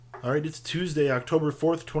All right, it's Tuesday, October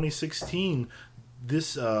 4th, 2016.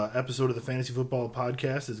 This episode of the Fantasy Football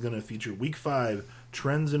Podcast is going to feature Week 5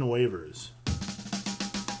 trends and waivers.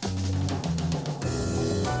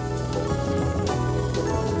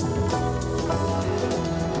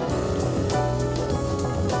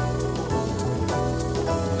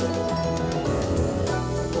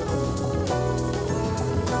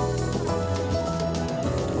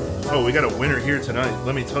 Oh, we got a winner here tonight.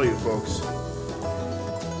 Let me tell you, folks.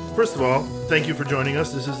 First of all, thank you for joining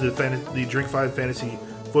us. This is the Drink 5 Fantasy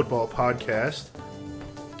Football Podcast.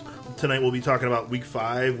 Tonight we'll be talking about Week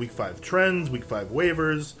 5 trends, Week 5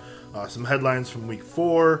 waivers, some headlines from Week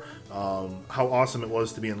 4, how awesome it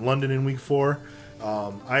was to be in London in Week 4.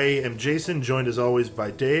 I am Jason, joined as always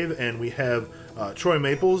by Dave, and we have Troy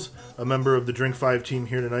Maples, a member of the Drink 5 team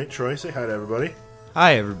here tonight. Troy, say hi to everybody.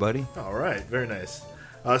 Hi, everybody. All right, very nice.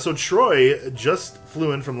 So Troy just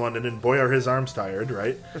flew in from London, and boy, are his arms tired,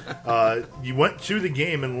 right? You went to the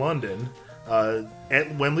game in London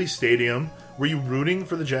at Wembley Stadium. Were you rooting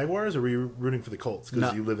for the Jaguars, or were you rooting for the Colts?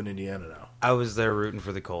 Because you live in Indiana now. I was there rooting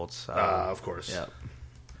for the Colts. Of course. Yeah.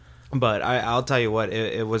 But I'll tell you what,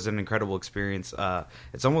 it was an incredible experience.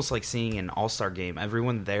 It's almost like seeing an all-star game.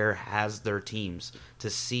 Everyone there has their teams.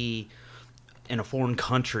 To see in a foreign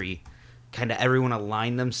country kind of everyone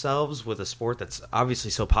align themselves with a sport that's obviously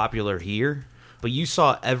so popular here. But you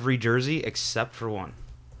saw every jersey except for one,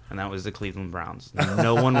 and that was the Cleveland Browns.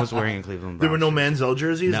 No one was wearing a Cleveland Browns. There were no Manziel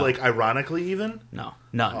jerseys, No. like ironically even? No,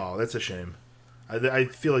 none. Oh, that's a shame. I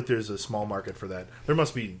feel like there's a small market for that. There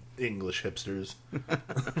must be English hipsters.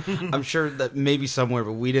 I'm sure that maybe somewhere,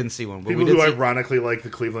 but we didn't see one. But People we did who see... ironically like the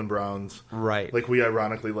Cleveland Browns. Right. Like we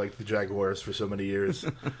ironically liked the Jaguars for so many years.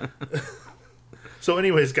 So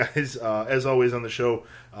anyways, guys, as always on the show,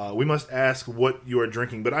 we must ask what you are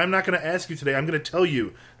drinking. But I'm not going to ask you today. I'm going to tell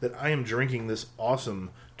you that I am drinking this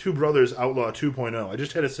awesome Two Brothers Outlaw 2.0. I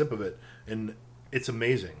just had a sip of it, and it's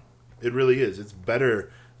amazing. It really is. It's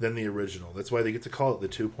better than the original. That's why they get to call it the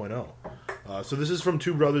 2.0. So this is from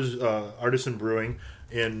Two Brothers Artisan Brewing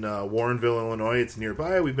in Warrenville, Illinois. It's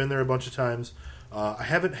nearby. We've been there a bunch of times. I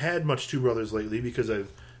haven't had much Two Brothers lately because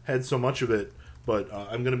I've had so much of it. But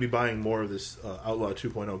I'm going to be buying more of this Outlaw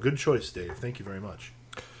 2.0. Good choice, Dave. Thank you very much.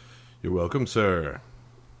 You're welcome, sir.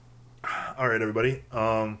 All right, everybody.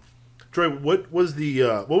 Troy, what was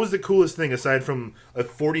the coolest thing aside from a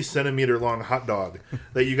 40-centimeter long hot dog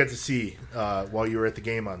that you got to see while you were at the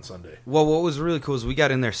game on Sunday? Well, what was really cool is we got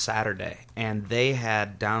in there Saturday, and they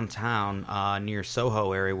had downtown near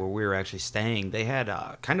Soho area where we were actually staying. They had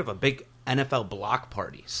kind of a big NFL block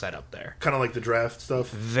party set up there. Kind of like the draft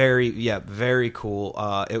stuff? Very cool.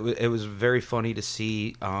 It was very funny to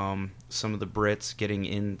see some of the Brits getting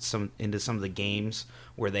into some of the games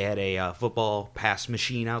where they had a football pass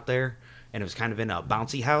machine out there, and it was kind of in a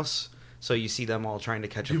bouncy house. So you see them all trying to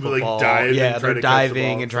catch a football. They're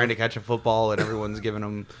diving and trying to catch a football, and everyone's giving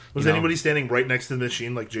them. Was anybody standing right next to the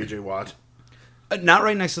machine like J.J. Watt? Not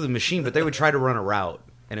right next to the machine, but they would try to run a route.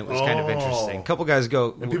 And it was kind of interesting. A couple guys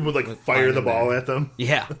go... And people would fire the ball at them?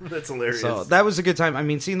 Yeah. That's hilarious. So that was a good time. I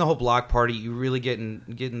mean, seeing the whole block party, you really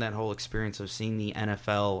getting that whole experience of seeing the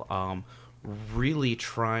NFL really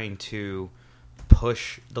trying to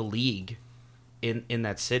push the league in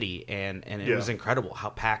that city. And it was incredible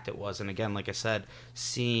how packed it was. And again, like I said,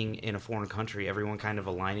 seeing in a foreign country, everyone kind of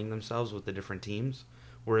aligning themselves with the different teams.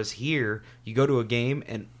 Whereas here, you go to a game,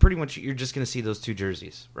 and pretty much you're just going to see those two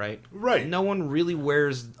jerseys, right? Right. No one really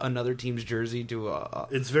wears another team's jersey to a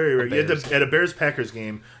It's very rare. Bears. At a Bears-Packers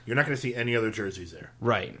game, you're not going to see any other jerseys there.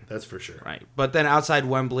 Right. That's for sure. Right. But then outside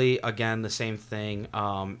Wembley, again, the same thing.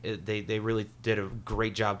 They really did a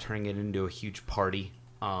great job turning it into a huge party.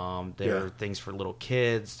 There are things for little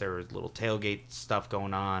kids. There was little tailgate stuff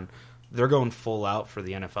going on. They're going full out for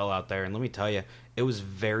the NFL out there. And let me tell you, it was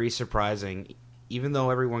very surprising. Even though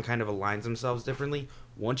everyone kind of aligns themselves differently,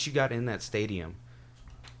 once you got in that stadium,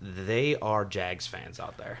 they are Jags fans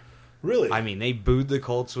out there. Really? I mean, they booed the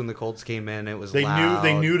Colts when the Colts came in. It was They loud.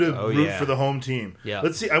 knew to root for the home team. Yeah.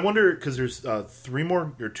 Let's see. I wonder, because there's 2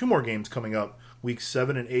 more games coming up, weeks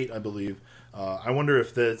 7 and 8, I believe. I wonder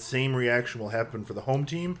if the same reaction will happen for the home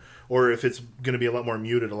team, or if it's going to be a lot more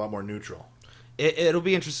muted, a lot more neutral. It'll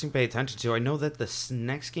be interesting to pay attention to. I know that the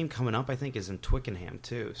next game coming up, I think, is in Twickenham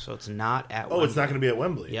too, so it's not at. Wembley. It's not going to be at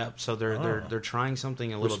Wembley. Yep. So they're trying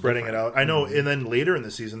something a little. They're spreading different. it out. I know. And then later in the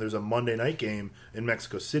season, there's a Monday night game in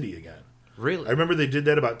Mexico City again. Really? I remember they did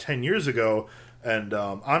that about 10 years ago, and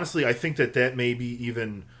honestly, I think that may be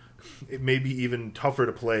even tougher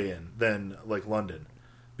to play in than like London,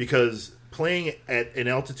 because playing at an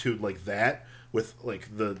altitude like that with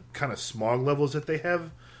like the kind of smog levels that they have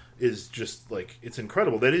is just like, it's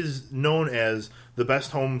incredible. That is known as the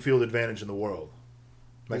best home field advantage in the world.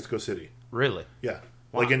 Mexico City. Really? Yeah.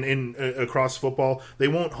 Wow. Like in across football, they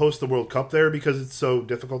won't host the World Cup there because it's so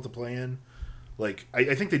difficult to play in. Like,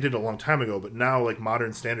 I think they did it a long time ago, but now, like,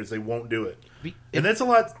 modern standards, they won't do it. And that's a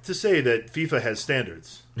lot to say that FIFA has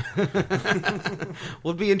standards. Well,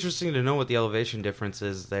 it'd be interesting to know what the elevation difference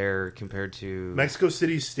is there compared to... Mexico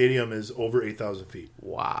City's stadium is over 8,000 feet.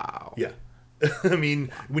 Wow. Yeah. I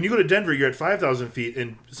mean, when you go to Denver, you're at 5,000 feet,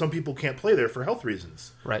 and some people can't play there for health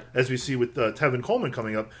reasons. Right. As we see with Tevin Coleman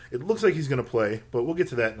coming up, it looks like he's going to play, but we'll get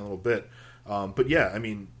to that in a little bit. But yeah, I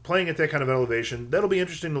mean, playing at that kind of elevation, that'll be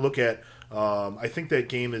interesting to look at. I think that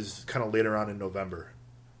game is kind of later on in November.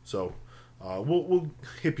 So we'll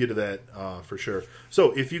hip you to that for sure.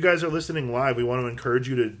 So if you guys are listening live, we want to encourage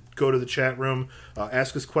you to go to the chat room,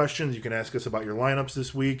 ask us questions. You can ask us about your lineups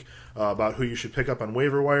this week, about who you should pick up on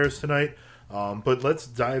waiver wires tonight. But let's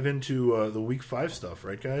dive into the Week 5 stuff,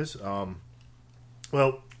 right, guys?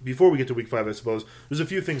 Well, before we get to Week 5, I suppose, there's a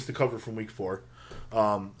few things to cover from Week 4.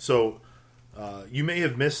 You may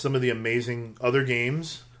have missed some of the amazing other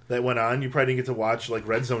games that went on. You probably didn't get to watch, like,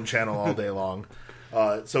 Red Zone Channel all day long.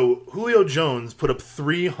 So Julio Jones put up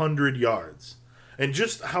 300 yards. And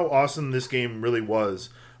just how awesome this game really was.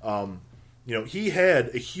 He had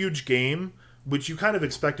a huge game, which you kind of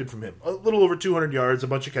expected from him. A little over 200 yards, a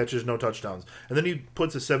bunch of catches, no touchdowns. And then he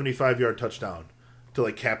puts a 75-yard touchdown to,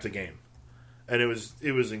 like, cap the game. And it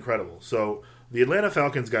was incredible. So the Atlanta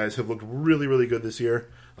Falcons guys have looked really, really good this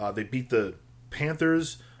year. They beat the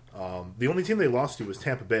Panthers. The only team they lost to was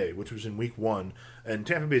Tampa Bay, which was in Week 1. And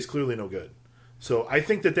Tampa Bay is clearly no good. So I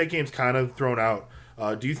think that game's kind of thrown out.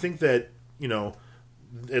 Do you think that,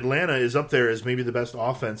 Atlanta is up there as maybe the best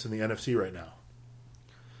offense in the NFC right now?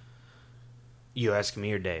 You asking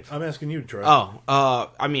me or Dave? I'm asking you, Troy.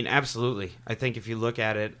 I mean, absolutely. I think if you look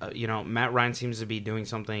at it, Matt Ryan seems to be doing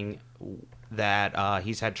something that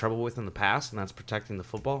he's had trouble with in the past, and that's protecting the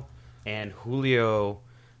football. And Julio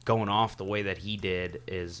going off the way that he did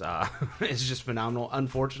is just phenomenal.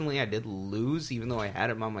 Unfortunately, I did lose, even though I had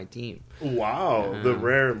him on my team. Wow, the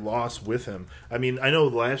rare loss with him. I mean, I know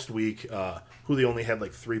last week Julio only had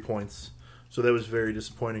like 3 points. So that was very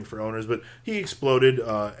disappointing for owners. But he exploded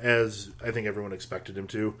as I think everyone expected him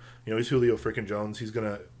to. He's Julio freaking Jones. He's going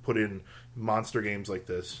to put in monster games like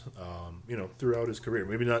this, throughout his career.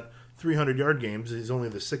 Maybe not 300-yard games. He's only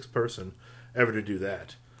the 6th person ever to do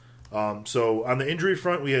that. So on the injury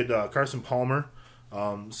front, we had Carson Palmer.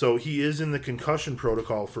 So he is in the concussion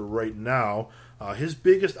protocol for right now. His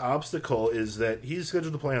biggest obstacle is that he's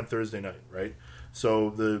scheduled to play on Thursday night, right? So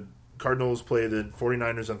the Cardinals play the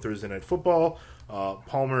 49ers on Thursday Night Football.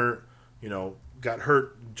 Palmer, got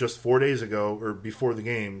hurt just 4 days ago or before the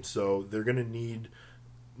game, so they're going to need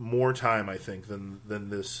more time, I think, than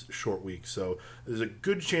this short week. So there's a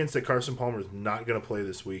good chance that Carson Palmer is not going to play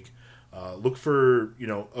this week. Look for,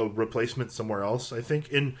 a replacement somewhere else, I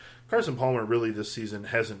think. And Carson Palmer really this season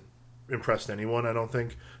hasn't impressed anyone, I don't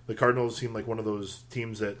think. The Cardinals seem like one of those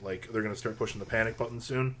teams that, like, they're going to start pushing the panic button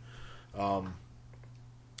soon.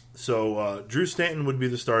 So Drew Stanton would be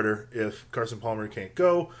the starter if Carson Palmer can't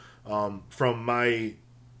go. From my,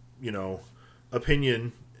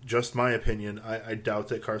 opinion, just my opinion, I doubt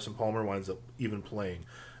that Carson Palmer winds up even playing.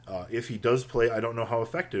 If he does play, I don't know how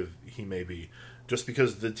effective he may be, just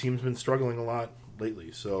because the team's been struggling a lot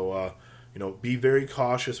lately. So, be very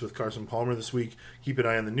cautious with Carson Palmer this week. Keep an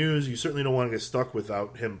eye on the news. You certainly don't want to get stuck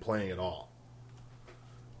without him playing at all.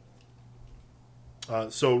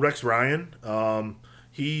 So Rex Ryan,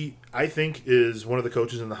 he, I think, is one of the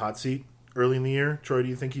coaches in the hot seat early in the year. Troy, do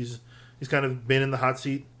you think he's kind of been in the hot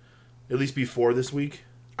seat, at least before this week?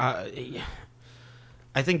 I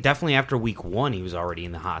think definitely after Week 1 he was already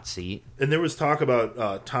in the hot seat. And there was talk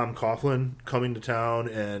about Tom Coughlin coming to town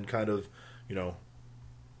and kind of,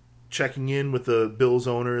 checking in with the Bills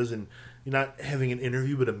owners and not having an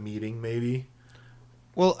interview but a meeting maybe.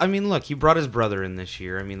 Well, I mean, look, he brought his brother in this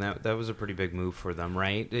year. I mean, that was a pretty big move for them,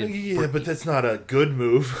 right? But that's not a good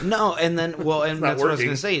move. No, and then, and that's what I was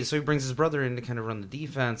going to say. So he brings his brother in to kind of run the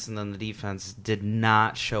defense, and then the defense did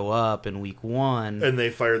not show up in Week 1. And they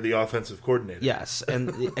fired the offensive coordinator. Yes,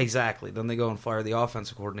 and exactly. Then they go and fire the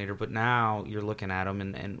offensive coordinator. But now you're looking at them,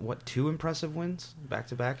 and what, 2 impressive wins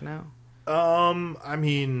back-to-back now? I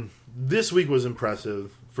mean, this week was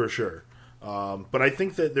impressive, for sure. But I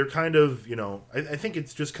think that they're kind of, I think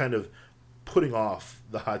it's just kind of putting off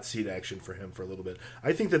the hot seat action for him for a little bit.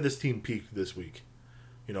 I think that this team peaked this week.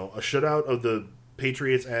 A shutout of the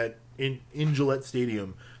Patriots in Gillette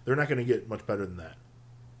Stadium, they're not going to get much better than that.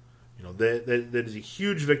 That is a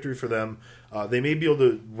huge victory for them. They may be able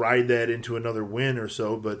to ride that into another win or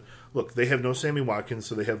so, but look, they have no Sammy Watkins,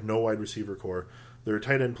 so they have no wide receiver core. Their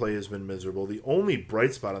tight end play has been miserable. The only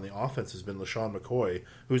bright spot on the offense has been LaShawn McCoy,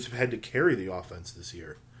 who's had to carry the offense this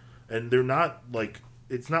year. And they're not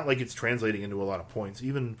it's not like it's translating into a lot of points,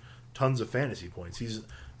 even tons of fantasy points. He's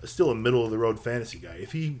still a middle-of-the-road fantasy guy.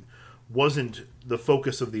 If he wasn't the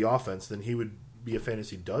focus of the offense, then he would be a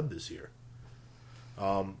fantasy dud this year.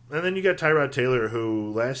 And then you got Tyrod Taylor,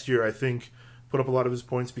 who last year, I think, put up a lot of his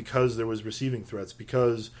points because there was receiving threats,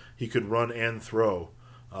 because he could run and throw.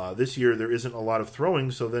 This year, there isn't a lot of throwing,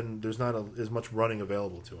 so then there's not as much running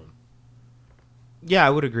available to him. Yeah, I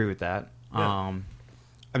would agree with that. Yeah.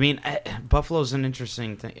 Buffalo's an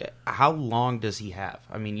interesting thing. How long does he have?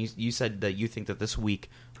 I mean, you said that you think that this week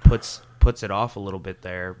puts it off a little bit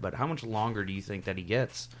there, but how much longer do you think that he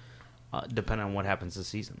gets, depending on what happens this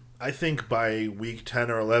season? I think by week 10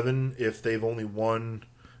 or 11, if they've only won,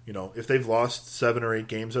 if they've lost 7 or 8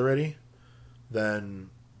 games already,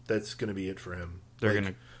 then that's going to be it for him. They're going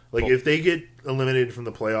to... if they get eliminated from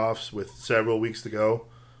the playoffs with several weeks to go,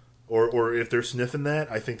 or if they're sniffing that,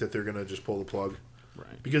 I think that they're going to just pull the plug.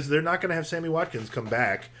 Right. Because they're not going to have Sammy Watkins come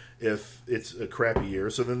back if it's a crappy year,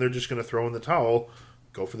 so then they're just going to throw in the towel,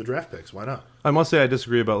 go for the draft picks. Why not? I must say I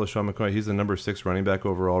disagree about LaShawn McCoy. He's the number 6 running back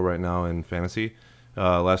overall right now in fantasy.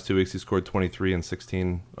 Last 2 weeks he scored 23 and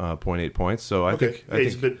 16.8 points. So I think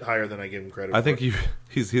he's a bit higher than I give him credit. I think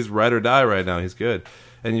he's ride or die right now. He's good,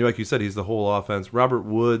 and like you said, he's the whole offense. Robert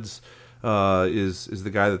Woods is the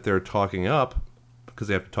guy that they're talking up because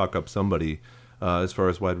they have to talk up somebody as far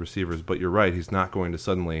as wide receivers. But you're right, he's not going to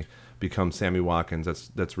suddenly become Sammy Watkins.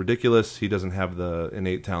 That's ridiculous. He doesn't have the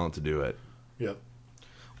innate talent to do it. Yep.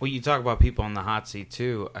 Well, you talk about people on the hot seat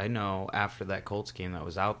too. I know after that Colts game that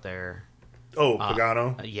was out there. Oh,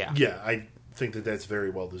 Pagano? Yeah. Yeah, I think that's very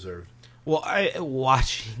well deserved. Well,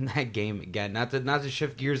 watching that game again, not to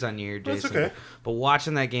shift gears on you here, Jason. That's okay. But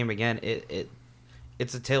watching that game again,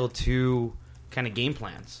 it's a tale of two kind of game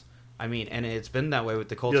plans. I mean, and it's been that way with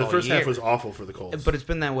the Colts all year. Yeah, the first half was awful for the Colts. But it's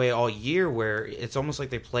been that way all year where it's almost like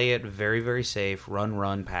they play it very, very safe.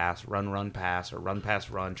 Run, pass, run, pass, or run, pass,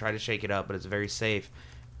 run. Try to shake it up, but it's very safe.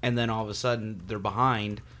 And then all of a sudden, they're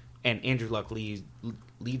behind, and Andrew Luck leads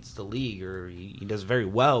the league, or he does very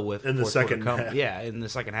well with in the second half. Yeah, in the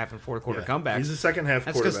second half and fourth quarter comebacks. He's the second half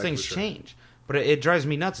That's quarterback. That's because things change. But it drives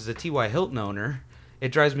me nuts as a T.Y. Hilton owner.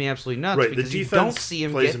 It drives me absolutely nuts right, because the you defense don't see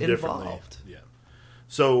him plays get him differently. involved. Yeah.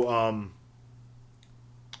 So, on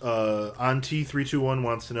T321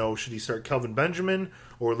 wants to know, should he start Kelvin Benjamin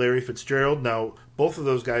or Larry Fitzgerald? Now, both of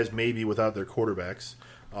those guys may be without their quarterbacks.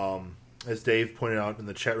 As Dave pointed out in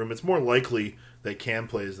the chat room, it's more likely that Cam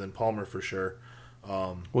plays than Palmer for sure.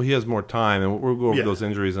 Well, he has more time, and we'll go over those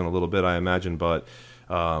injuries in a little bit, I imagine. But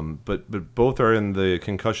both are in the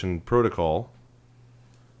concussion protocol,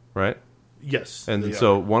 right? Yes. And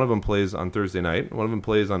so one of them plays on Thursday night, one of them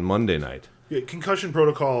plays on Monday night. Yeah, concussion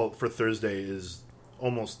protocol for Thursday is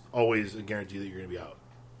almost always a guarantee that you're going to be out.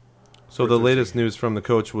 So the latest news from the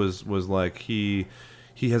coach was like he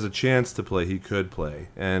has a chance to play, he could play,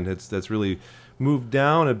 and that's really moved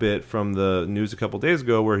down a bit from the news a couple days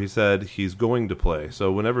ago where he said he's going to play.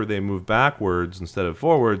 So whenever they move backwards instead of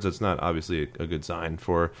forwards, that's not obviously a good sign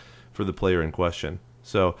for the player in question.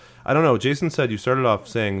 So I don't know. Jason said you started off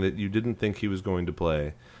saying that you didn't think he was going to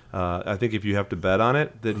play. I think if you have to bet on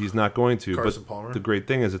it, that he's not going to. Carson but Palmer. The great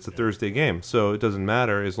thing is it's a Thursday game, so it doesn't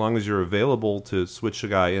matter. As long as you're available to switch a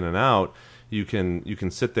guy in and out, you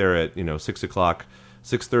can sit there at 6 o'clock,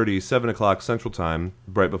 6:30, 7 o'clock Central Time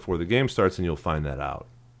right before the game starts, and you'll find that out.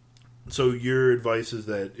 So your advice is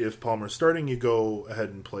that if Palmer's starting, you go ahead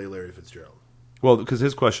and play Larry Fitzgerald. Well, because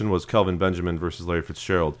his question was Kelvin Benjamin versus Larry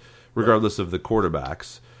Fitzgerald, regardless of the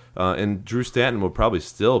quarterbacks. And Drew Stanton will probably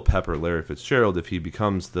still pepper Larry Fitzgerald if he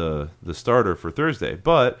becomes the starter for Thursday.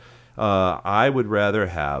 But I would rather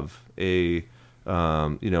have a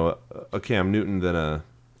Cam Newton than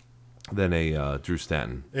a Drew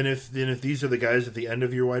Stanton. And if these are the guys at the end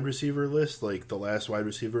of your wide receiver list, like the last wide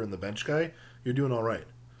receiver and the bench guy, you're doing all right.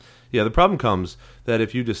 Yeah, the problem comes that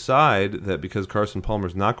if you decide that because Carson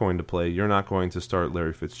Palmer's not going to play, you're not going to start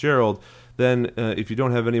Larry Fitzgerald, then if you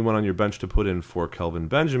don't have anyone on your bench to put in for Kelvin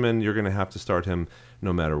Benjamin, you're going to have to start him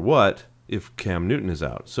no matter what if Cam Newton is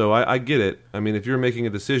out. So I get it. I mean, if you're making a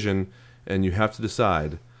decision and you have to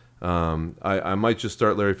decide, I might just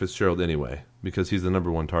start Larry Fitzgerald anyway because he's the number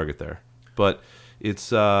one target there. But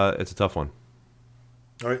it's a tough one.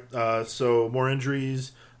 All right, so more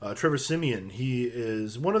injuries. Trevor Siemian, he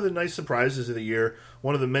is one of the nice surprises of the year,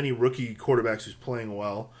 one of the many rookie quarterbacks who's playing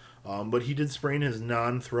well, but he did sprain his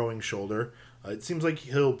non-throwing shoulder. It seems like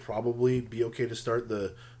he'll probably be okay to start.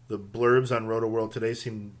 The blurbs on Roto World today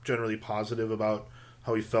seem generally positive about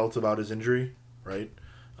how he felt about his injury, right?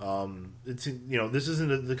 It's this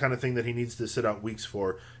isn't the kind of thing that he needs to sit out weeks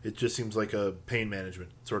for. It just seems like a pain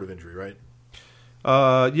management sort of injury, right?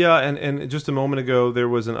 Yeah, and just a moment ago there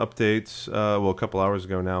was an update. A couple hours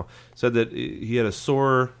ago now, said that he had a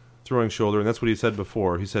sore throwing shoulder, and that's what he said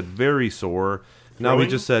before. He said very sore. Now he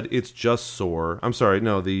just said it's just sore. I'm sorry,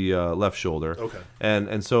 no, the left shoulder. Okay.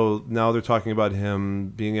 And so now they're talking about him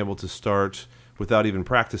being able to start without even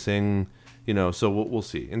practicing. So we'll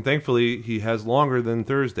see. And thankfully, he has longer than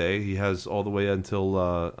Thursday. He has all the way until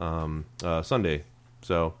Sunday.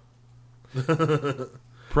 So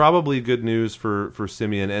probably good news for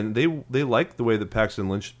Simeon. And they like the way that Paxton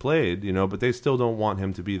Lynch played, but they still don't want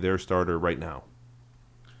him to be their starter right now.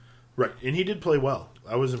 Right, and he did play well.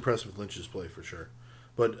 I was impressed with Lynch's play for sure.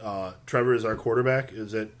 But Trevor is our quarterback.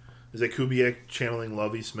 Is that Kubiak channeling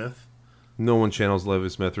Lovie Smith? No one channels Lovie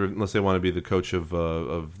Smith unless they want to be the coach of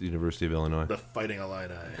the University of Illinois. The Fighting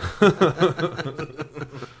Illini.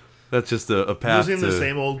 That's just a path Losing to the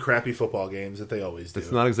same old crappy football games that they always do.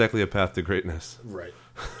 It's not exactly a path to greatness. Right.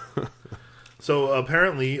 So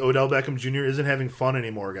apparently Odell Beckham Jr. isn't having fun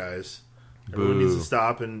anymore, guys. Everyone needs to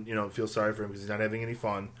stop and feel sorry for him because he's not having any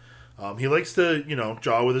fun. He likes to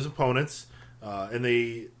jaw with his opponents, and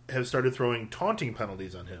they have started throwing taunting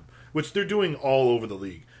penalties on him, which they're doing all over the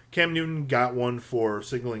league. Cam Newton got one for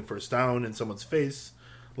signaling first down in someone's face,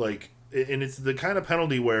 and it's the kind of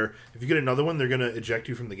penalty where if you get another one, they're going to eject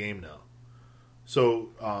you from the game now. So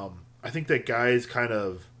I think that guys kind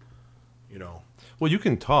of, Well, you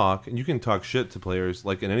can talk, and you can talk shit to players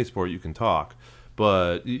like in any sport. You can talk,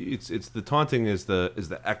 but it's the taunting is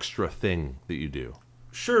the extra thing that you do.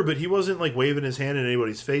 Sure, but he wasn't waving his hand in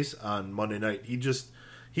anybody's face on Monday night.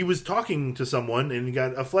 He was talking to someone and he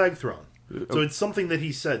got a flag thrown. So it's something that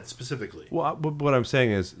he said specifically. Well, what I'm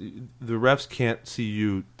saying is the refs can't see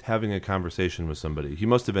you having a conversation with somebody. He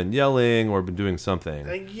must have been yelling or been doing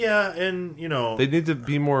something. Yeah, and they need to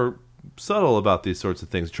be more subtle about these sorts of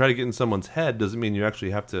things. Try to get in someone's head doesn't mean you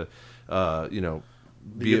actually have to,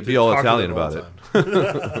 be all Italian about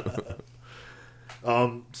it.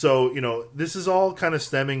 So this is all kind of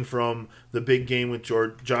stemming from the big game with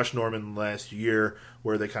Josh Norman last year,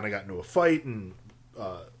 where they kind of got into a fight and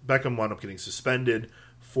Beckham wound up getting suspended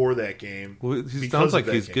for that game. Well, he sounds like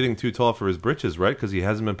he's getting too tall for his britches, right? Because he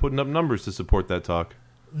hasn't been putting up numbers to support that talk.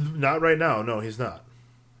 Not right now. No, he's not.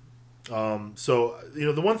 So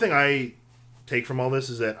the one thing I take from all this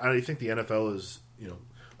is that I think the NFL is,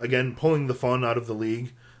 again, pulling the fun out of the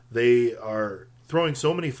league. They are throwing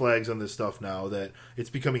so many flags on this stuff now that it's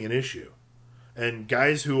becoming an issue. And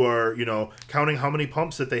guys who are, counting how many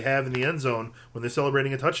pumps that they have in the end zone when they're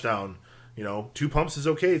celebrating a touchdown, 2 pumps is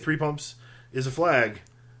okay, 3 pumps is a flag.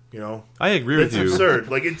 I agree with you. It's absurd.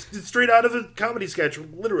 It's straight out of a comedy sketch,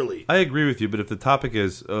 literally. I agree with you, but if the topic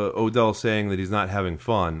is Odell saying that he's not having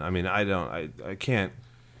fun, I mean, I can't.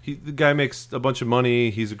 The guy makes a bunch of money.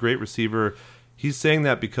 He's a great receiver. He's saying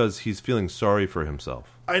that because he's feeling sorry for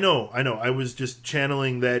himself. I know. I was just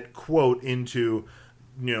channeling that quote into,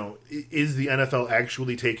 is the NFL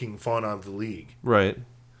actually taking fun out of the league? Right.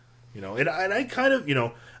 And I kind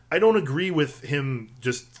of, I don't agree with him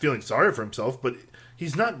just feeling sorry for himself, but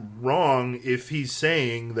he's not wrong if he's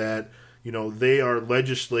saying that, they are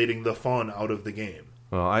legislating the fun out of the game.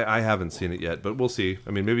 Well, I haven't seen it yet, but we'll see.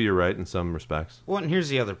 I mean, maybe you're right in some respects. Well, and here's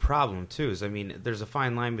the other problem, too, is, there's a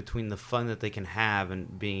fine line between the fun that they can have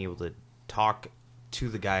and being able to talk to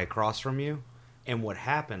the guy across from you and what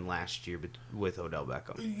happened last year with Odell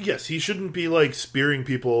Beckham. Yes, he shouldn't be, spearing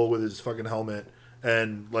people with his fucking helmet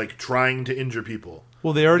and, trying to injure people.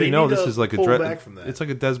 Well, they already know this is like it's like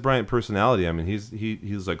a Des Bryant personality. I mean,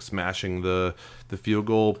 he's smashing the field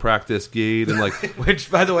goal practice gate and which,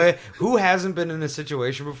 by the way, who hasn't been in a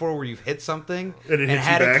situation before where you've hit something and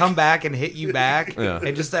had it come back and hit you back,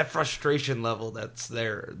 and just that frustration level that's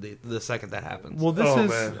there the second that happens. Well,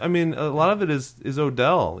 man. I mean, a lot of it is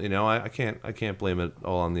Odell. I can't blame it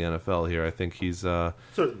all on the NFL here. I think he's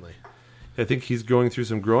certainly. I think he's going through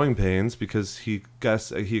some growing pains because he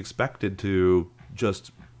expected to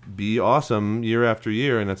just be awesome year after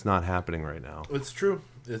year, and it's not happening right now. It's true.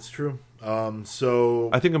 So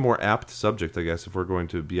I think a more apt subject, I guess, if we're going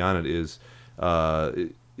to be on it, is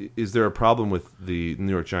there a problem with the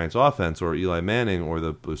New York Giants offense or Eli Manning or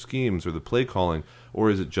the schemes or the play calling, or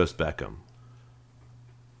is it just Beckham?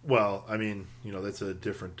 Well, that's a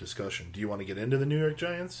different discussion. Do you want to get into the New York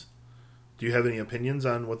Giants? Do you have any opinions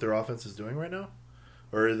on what their offense is doing right now?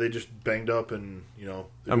 or are they just banged up and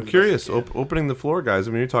I'm curious. Opening the floor, guys.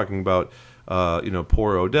 I mean, you're talking about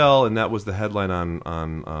poor Odell, and that was the headline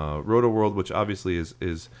on Roto World, which obviously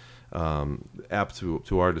is apt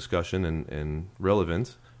to our discussion and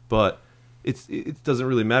relevant. But it doesn't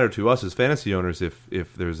really matter to us as fantasy owners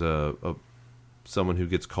if there's a someone who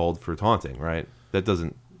gets called for taunting, right? That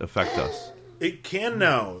doesn't affect us. It can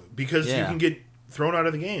now because you can get thrown out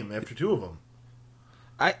of the game after 2 of them.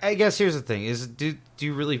 I guess here's the thing: is do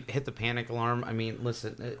you really hit the panic alarm? I mean,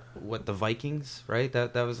 listen, what the Vikings, right?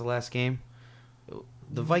 That was the last game.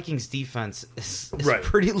 The Vikings defense is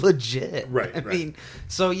pretty legit. Right. I mean,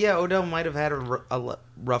 so yeah, Odell might have had a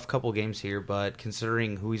rough couple games here, but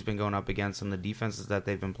considering who he's been going up against and the defenses that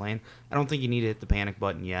they've been playing, I don't think you need to hit the panic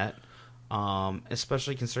button yet.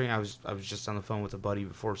 Especially considering I was just on the phone with a buddy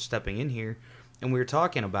before stepping in here, and we were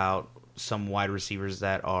talking about some wide receivers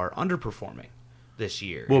that are underperforming this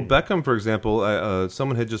year. Well, Beckham, for example,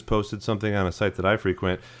 someone had just posted something on a site that I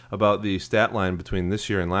frequent about the stat line between this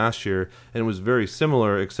year and last year, and it was very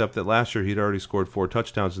similar, except that last year he'd already scored 4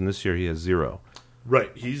 touchdowns, and this year he has 0.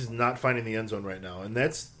 Right. He's not finding the end zone right now, and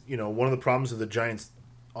that's one of the problems of the Giants'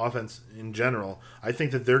 offense in general. I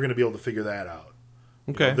think that they're going to be able to figure that out.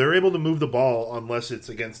 Okay. They're able to move the ball unless it's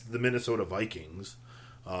against the Minnesota Vikings.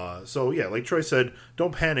 So yeah, like Troy said,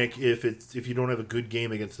 don't panic if you don't have a good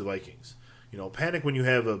game against the Vikings. Panic when you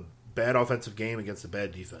have a bad offensive game against a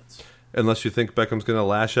bad defense. Unless you think Beckham's going to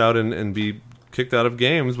lash out and be kicked out of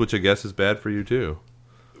games, which I guess is bad for you too.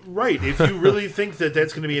 Right. If you really think that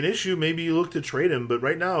that's going to be an issue, maybe you look to trade him. But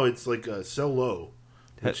right now it's like sell low,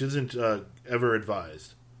 which isn't ever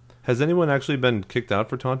advised. Has anyone actually been kicked out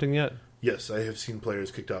for taunting yet? Yes, I have seen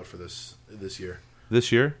players kicked out for this year.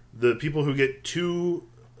 This year? The people who get 2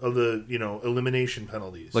 of the elimination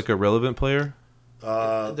penalties, like a relevant player.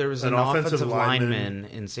 There was an offensive lineman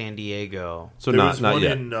in San Diego. So there was not one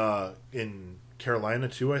yet. In Carolina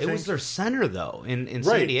too. I think it was their center though in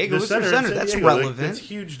San Diego. It was their center. Center. That's Diego, relevant. That's a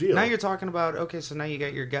huge deal. Now you're talking about so now you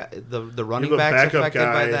got your guy, the running You have a back's backup affected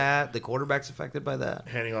guy by that. The quarterback's affected by that.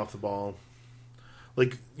 handing off the ball,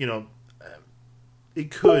 it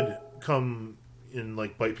could come in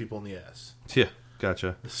bite people in the ass. Yeah,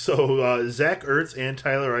 gotcha. So Zach Ertz and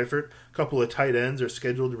Tyler Eifert, a couple of tight ends, are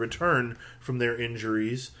scheduled to return from their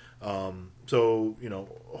injuries. So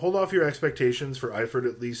hold off your expectations for Eifert,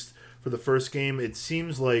 at least for the first game. It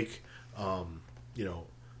seems like a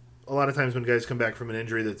lot of times when guys come back from an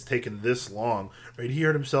injury that's taken this long, right? He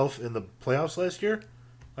hurt himself in the playoffs last year,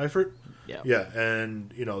 Eifert. Yeah,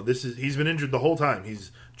 and he's been injured the whole time.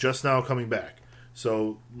 He's just now coming back.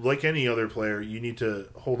 So, like any other player, you need to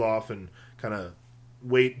hold off and kind of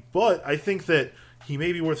wait. But I think that he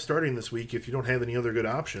may be worth starting this week if you don't have any other good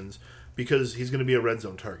options, because he's going to be a red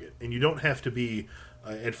zone target. And you don't have to be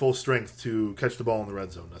at full strength to catch the ball in the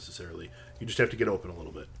red zone necessarily. You just have to get open a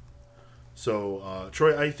little bit. So,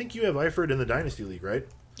 Troy, I think you have Eifert in the Dynasty League, right?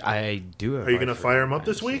 I do have. Are you going to fire him up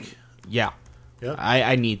this week? Yeah. Yeah.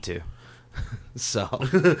 I need to. So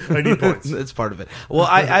I need points. That's part of it. Well,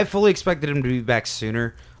 I fully expected him to be back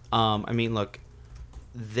sooner. I mean, look,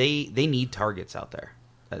 they need targets out there.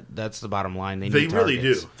 That's the bottom line. They really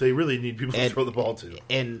targets. do. They really need people to throw the ball to.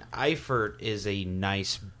 And Eifert is a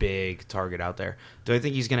nice big target out there. Do I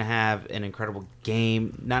think he's going to have an incredible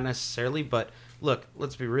game? Not necessarily, but look,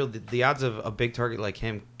 let's be real. The odds of a big target like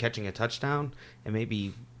him catching a touchdown and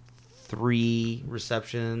maybe 3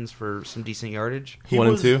 receptions for some decent yardage. 1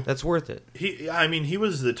 and 2. That's worth it. He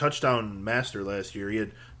was the touchdown master last year. He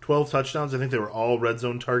had 12 touchdowns. I think they were all red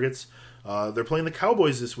zone targets. They're playing the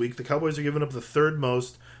Cowboys this week. The Cowboys are giving up the 3rd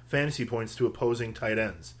most fantasy points to opposing tight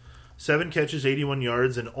ends. 7 catches, 81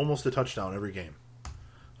 yards, and almost a touchdown every game.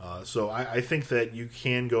 So I think that you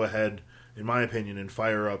can go ahead, in my opinion, and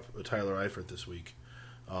fire up Tyler Eifert this week.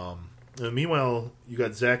 Meanwhile, you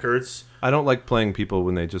got Zach Ertz. I don't like playing people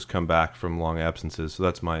when they just come back from long absences, so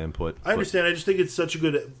that's my input. I understand. I just think it's such a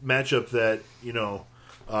good matchup that,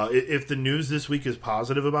 if the news this week is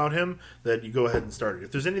positive about him, that you go ahead and start it.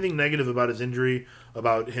 If there's anything negative about his injury,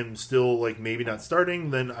 about him still maybe not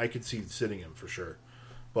starting, then I could see sitting him for sure.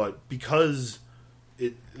 But because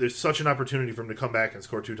there's such an opportunity for him to come back and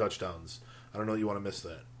score 2 touchdowns, I don't know that you want to miss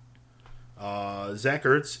that. Zach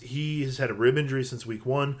Ertz, he has had a rib injury since week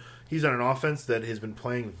 1. He's on an offense that has been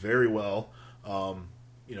playing very well.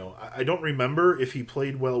 I don't remember if he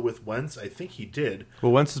played well with Wentz. I think he did.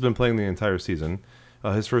 Well, Wentz has been playing the entire season.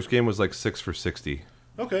 His first game was 6 for 60.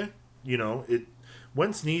 Okay.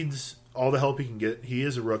 Wentz needs all the help he can get. He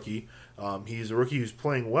is a rookie. He's a rookie who's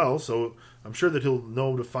playing well, so I'm sure that he'll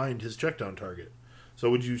know to find his checkdown target. So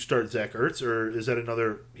would you start Zach Ertz, or is that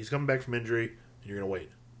another, he's coming back from injury, and you're going to wait?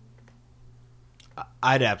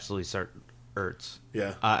 I'd absolutely start Ertz.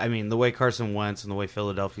 Yeah. I mean, the way Carson Wentz and the way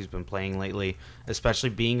Philadelphia's been playing lately, especially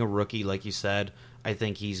being a rookie, like you said, I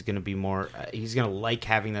think he's going to be more. He's going to like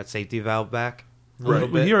having that safety valve back.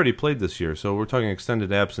 Right. But he already played this year, so we're talking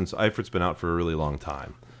extended absence. Eifert's been out for a really long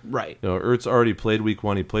time. Right. You know, Ertz already played week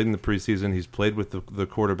 1. He played in the preseason. He's played with the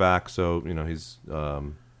quarterback, so you know he's.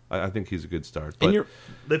 I think he's a good start. But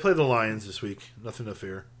they play the Lions this week. Nothing to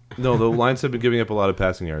fear. No, the Lions have been giving up a lot of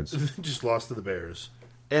passing yards. Just lost to the Bears.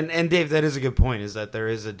 And Dave, that is a good point. Is that there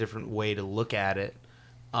is a different way to look at it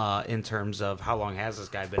in terms of how long has this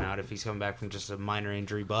guy been out? If he's coming back from just a minor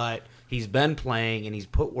injury, but he's been playing and he's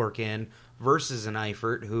put work in. Versus an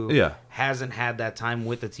Eifert who hasn't had that time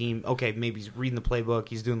with the team. Okay, maybe he's reading the playbook,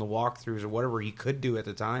 he's doing the walkthroughs or whatever he could do at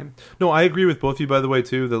the time. No, I agree with both of you, by the way,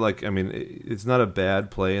 too, that, like, I mean, it's not a bad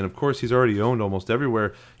play. And, of course, he's already owned almost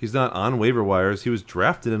everywhere. He's not on waiver wires. He was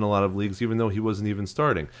drafted in a lot of leagues, even though he wasn't even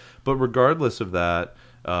starting. But regardless of that,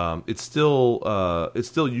 it's still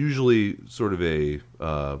usually sort of a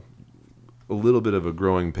little bit of a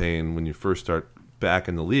growing pain when you first start back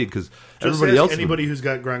in the league because anybody who's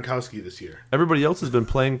got Gronkowski this year. Everybody else has been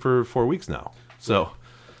playing for 4 weeks now, so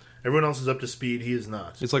everyone else is up to speed. He is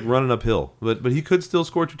not. It's like running uphill, but he could still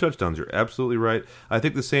score 2 touchdowns. You're absolutely right. I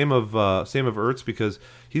think the same of Ertz because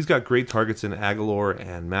he's got great targets in Aguilar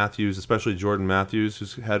and Matthews, especially Jordan Matthews,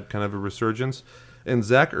 who's had kind of a resurgence. And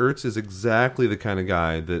Zach Ertz is exactly the kind of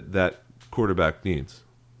guy that quarterback needs.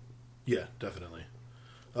 Yeah, definitely.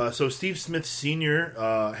 So Steve Smith Sr.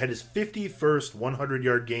 Had his 51st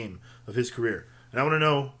 100-yard game of his career. And I want to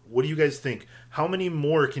know, what do you guys think? How many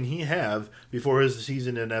more can he have before his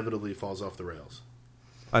season inevitably falls off the rails?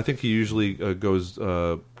 I think he usually goes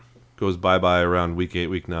bye-bye around week 8,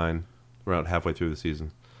 week 9, around halfway through the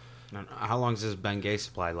season. How long does his Ben Gay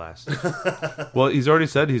supply last? Well, he's already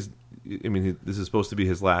said this is supposed to be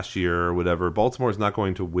his last year or whatever. Baltimore's not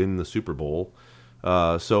going to win the Super Bowl.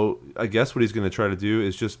 So I guess what he's going to try to do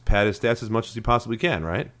is just pad his stats as much as he possibly can,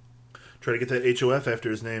 right? Try to get that HOF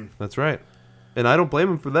after his name. That's right. And I don't blame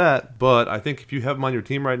him for that, but I think if you have him on your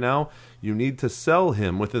team right now, you need to sell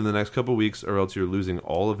him within the next couple of weeks or else you're losing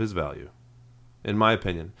all of his value, in my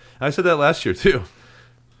opinion. And I said that last year, too.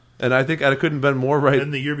 And I think I couldn't have been more right.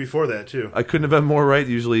 And the year before that, too. I couldn't have been more right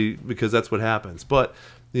usually because that's what happens. But,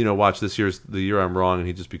 you know, watch the year I'm wrong and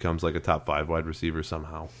he just becomes like a top 5 wide receiver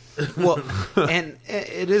somehow. Well, and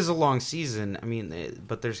it is a long season. I mean,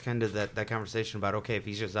 but there's kind of that conversation about, okay, if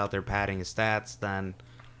he's just out there padding his stats, then,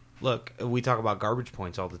 look, we talk about garbage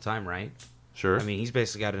points all the time, right? Sure. I mean, he's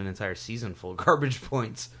basically got an entire season full of garbage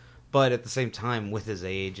points. But at the same time, with his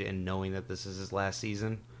age and knowing that this is his last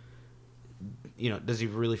season, you know, does he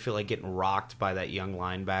really feel like getting rocked by that young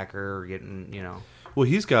linebacker or getting, you know... Well,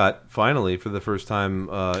 he's got, finally, for the first time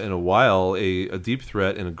in a while, a deep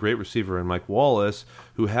threat and a great receiver in Mike Wallace,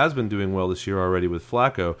 who has been doing well this year already with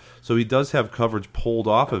Flacco. So he does have coverage pulled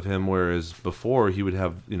off of him, whereas before he would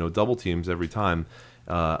have, you know, double teams every time.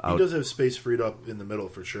 He does have space freed up in the middle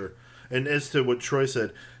for sure. And as to what Troy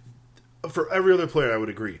said, for every other player I would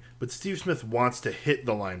agree, but Steve Smith wants to hit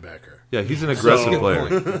the linebacker. Yeah, he's an aggressive player.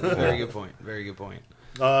 Very good point. Very good point.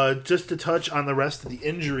 Just to touch on the rest of the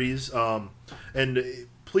injuries, and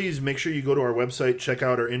please make sure you go to our website, check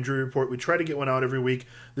out our injury report. We try to get one out every week.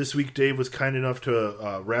 This week, Dave was kind enough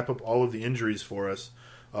to wrap up all of the injuries for us.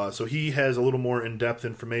 So he has a little more in-depth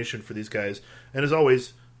information for these guys. And as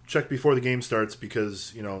always, check before the game starts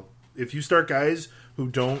because, you know, if you start guys who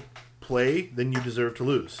don't play, then you deserve to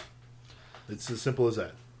lose. It's as simple as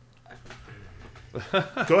that.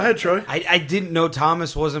 Go ahead, Troy. I didn't know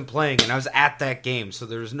Thomas wasn't playing, and I was at that game, so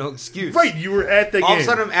there was no excuse. Right, you were at the game. All of a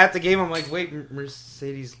sudden, I'm at the game. I'm like, wait,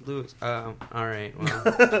 Mercedes Lewis. All right.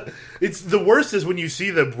 Well. It's the worst is when you see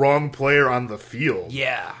the wrong player on the field.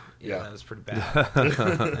 Yeah, that was pretty bad.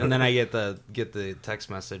 And then I get the text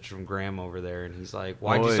message from Graham over there, and he's like,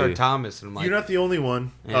 "Why'd you start Thomas?" And I'm like, "You're not the only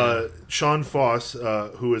one." Yeah. Sean Foss,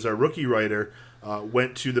 who is our rookie writer,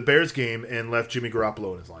 went to the Bears game and left Jimmy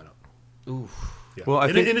Garoppolo in his lineup. Oof. Yeah. Well,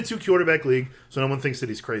 in a 2-quarterback league, so no one thinks that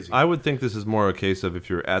he's crazy. I would think this is more a case of if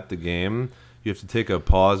you're at the game, you have to take a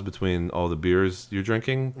pause between all the beers you're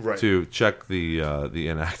drinking to check the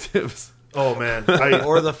inactives. Oh man,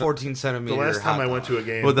 or the 14-centimeter. The last time I went to a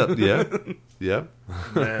game. Well, yeah.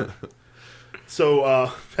 Man.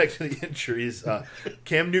 So back to the injuries.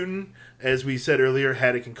 Cam Newton, as we said earlier,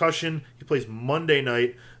 had a concussion. He plays Monday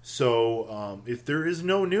night. So if there is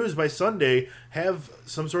no news by Sunday, have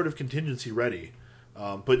some sort of contingency ready.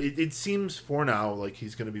 But it seems for now like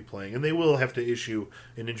he's going to be playing, and they will have to issue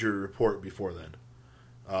an injury report before then.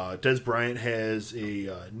 Dez Bryant has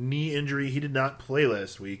a knee injury. He did not play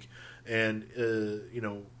last week, and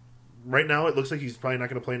right now it looks like he's probably not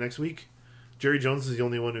going to play next week. Jerry Jones is the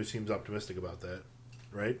only one who seems optimistic about that,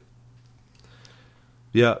 right?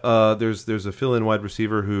 Yeah, there's a fill-in wide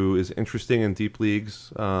receiver who is interesting in deep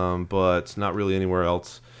leagues, but not really anywhere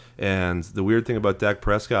else. And the weird thing about Dak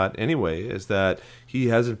Prescott, anyway, is that he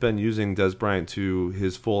hasn't been using Dez Bryant to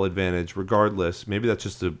his full advantage regardless. Maybe that's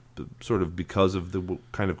just sort of because of the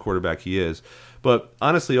kind of quarterback he is. But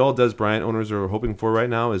honestly, all Dez Bryant owners are hoping for right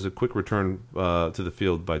now is a quick return to the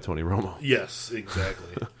field by Tony Romo. Yes,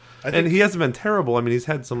 exactly. And he hasn't been terrible. I mean, he's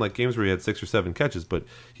had some games where he had 6 or 7 catches, but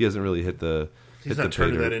he hasn't really hit the He's not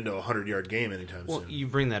turning that into a 100-yard game anytime soon. Well, you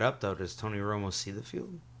bring that up, though. Does Tony Romo see the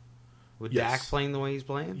field? With Yes. Dak playing the way he's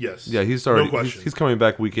playing? Yes. Yeah, he's already no question. he's coming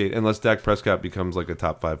back week 8 unless Dak Prescott becomes like a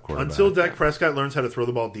top 5 quarterback. Until Dak Prescott learns how to throw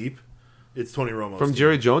the ball deep, it's Tony Romo. From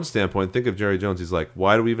Jerry Jones' standpoint, think of Jerry Jones. He's like,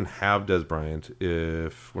 why do we even have Dez Bryant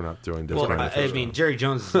if we're not throwing Dez Well, Bryant? I mean, Jerry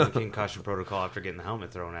Jones is in the concussion protocol after getting the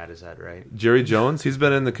helmet thrown at his head, right? Jerry Jones, he's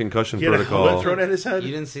been in the concussion he had a protocol. helmet thrown at his head?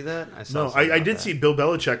 You didn't see that? I saw No, something I about did that. see Bill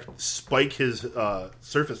Belichick spike his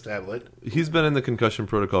Surface tablet. He's been in the concussion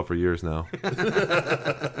protocol for years now.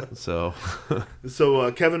 So,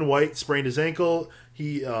 Kevin White sprained his ankle.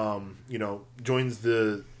 He, joins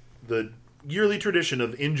the yearly tradition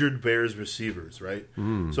of injured Bears receivers, right?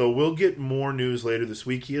 So we'll get more news later this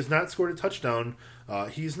week. He has not scored a touchdown.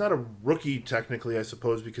 He's not a rookie technically, I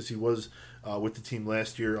suppose, because he was with the team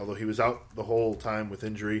last year, although he was out the whole time with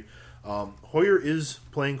injury. Hoyer is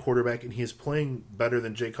playing quarterback, and he is playing better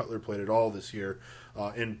than Jay Cutler played at all this year,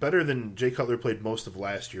 and better than Jay Cutler played most of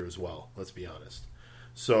last year as well, let's be honest.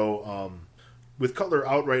 So with Cutler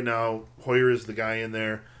out right now, Hoyer is the guy in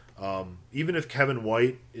there. Even if Kevin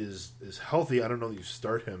White is healthy, I don't know that you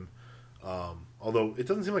start him. Although it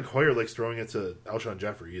doesn't seem like Hoyer likes throwing it to Alshon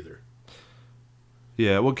Jeffrey either.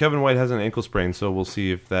 yeah, well, Kevin White has an ankle sprain, so we'll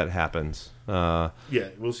see if that happens. Yeah,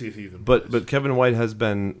 we'll see if he even. But plays. Kevin White has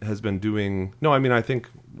been doing. No, I mean, I think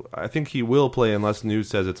he will play unless news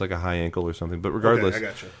says it's like a high ankle or something. But regardless, Okay, I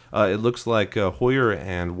gotcha. it looks like Hoyer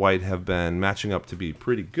and White have been matching up to be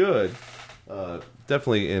pretty good.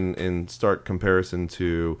 Definitely in stark comparison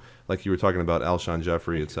to, like you were talking about, Alshon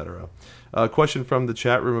Jeffrey, etc. Question from the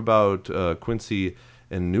chat room about Quincy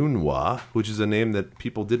Enunwa, which is a name that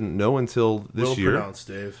people didn't know until this year. Well pronounced,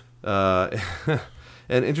 Dave.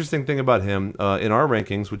 An interesting thing about him, in our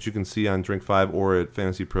rankings, which you can see on Drink 5 or at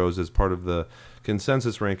Fantasy Pros as part of the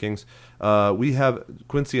consensus rankings, we have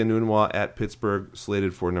Quincy Enunwa at Pittsburgh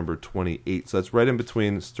slated for number 28. So that's right in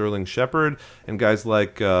between Sterling Shepard and guys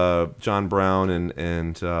like John Brown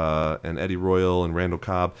and Eddie Royal and Randall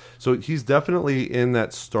Cobb. So he's definitely in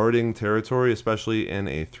that starting territory, especially in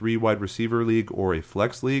a 3-wide receiver league or a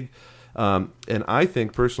flex league. And I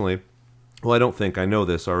think personally, well, I don't think, I know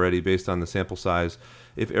this already based on the sample size.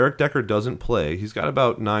 If Eric Decker doesn't play, he's got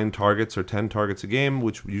about 9 targets or 10 targets a game,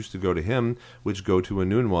 which used to go to him, which go to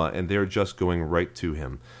Enunwa, and they're just going right to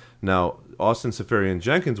him. Now, Austin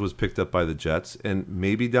Seferian-Jenkins was picked up by the Jets, and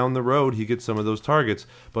maybe down the road he gets some of those targets,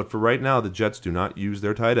 but for right now, the Jets do not use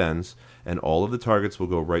their tight ends, and all of the targets will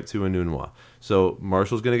go right to Enunwa. So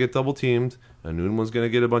Marshall's going to get double-teamed, Enunwa's going to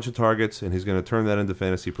get a bunch of targets, and he's going to turn that into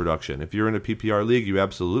fantasy production. If you're in a PPR league, you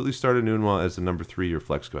absolutely start Enunwa as the number 3 or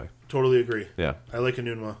flex guy. Totally agree. Yeah. I like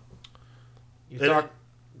Enunwa. You're talking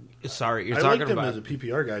I liked him about as a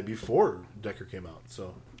PPR guy before Decker came out.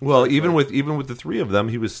 So Well, even with the 3 of them,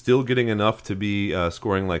 he was still getting enough to be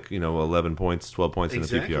scoring 11 points, 12 points in a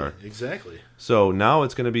PPR. Exactly. So now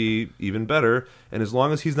it's going to be even better. And as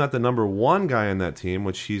long as he's not the number 1 guy on that team,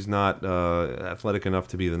 which he's not athletic enough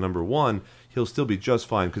to be the number 1, he'll still be just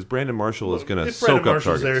fine because Brandon Marshall is going to soak up Marshall's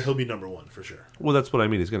targets. there, he'll be number 1 for sure. Well, that's what I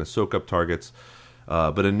mean. He's going to soak up targets.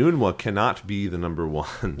 But Enunwa cannot be the number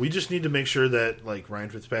 1. We just need to make sure that Ryan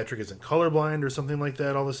Fitzpatrick isn't colorblind or something like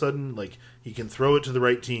that all of a sudden. He can throw it to the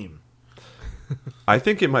right team. I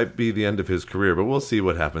think it might be the end of his career, but we'll see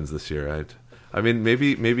what happens this year. I mean,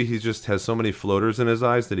 maybe he just has so many floaters in his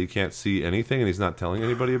eyes that he can't see anything, and he's not telling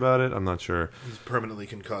anybody about it. I'm not sure. He's permanently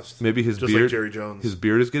concussed. Maybe his just beard, like Jerry Jones. His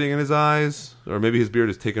beard is getting in his eyes, or maybe his beard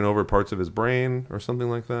has taken over parts of his brain, or something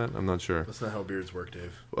like that. I'm not sure. That's not how beards work,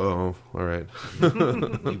 Dave. Oh, all right.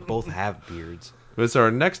 you both have beards. It's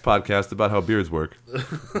our next podcast about how beards work.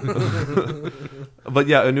 But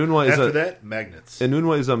yeah, Enunwa is after that, magnets.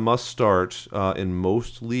 Enunwa is a must start in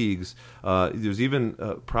most leagues. There's even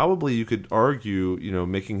probably you could argue,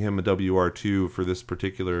 making him a WR2 for this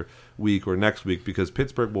particular week or next week because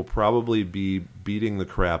Pittsburgh will probably be beating the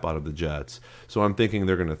crap out of the Jets. So I'm thinking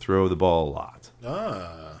they're going to throw the ball a lot.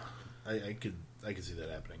 I could I can see that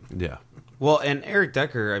happening. Yeah. Well, and Eric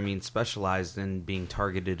Decker, I mean, specialized in being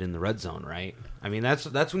targeted in the red zone, right? I mean,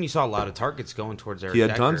 that's when you saw a lot of targets going towards Eric He had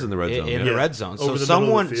Decker. tons in the red zone, In yeah. the red zone. Over So the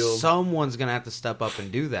middle of the field. someone's going to have to step up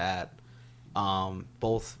and do that.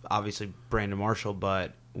 Both, obviously, Brandon Marshall,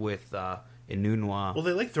 but with Enunwa. Well,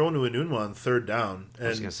 they like throwing to Enunwa on third down. And I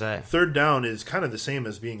was gonna say. third down is kind of the same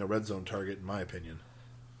as being a red zone target, in my opinion.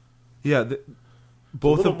 Yeah. A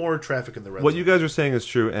Both little of more traffic in the red what zone. you guys are saying is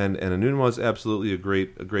true, and Enunwa is absolutely a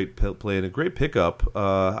great play and a great pickup.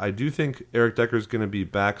 I do think Eric Decker is going to be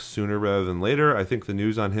back sooner rather than later. I think the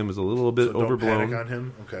news on him is a little bit So don't overblown. panic on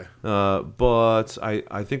him? Okay. But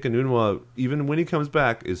I think Enunwa, even when he comes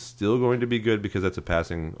back, is still going to be good because that's a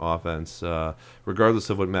passing offense, regardless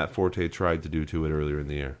of what Matt Forte tried to do to it earlier in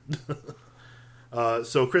the year.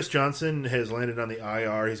 So Chris Johnson has landed on the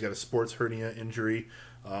IR. He's got a sports hernia injury.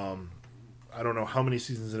 I don't know how many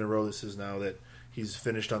seasons in a row this is now that he's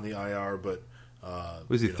finished on the IR, but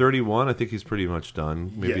Was he 31? I think he's pretty much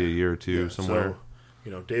done. Maybe yeah, a year or two somewhere.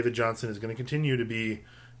 So, David Johnson is going to continue to be,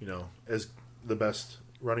 as the best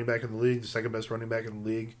running back in the league, the second best running back in the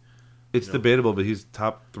league. It's debatable, but he's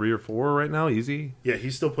top 3 or 4 right now, easy. Yeah,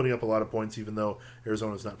 he's still putting up a lot of points, even though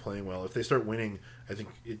Arizona's not playing well. If they start winning, I think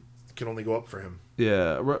it can only go up for him.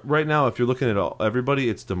 Yeah, right now, if you're looking at everybody,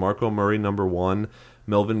 it's DeMarco Murray, number 1,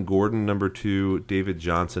 Melvin Gordon, number 2, David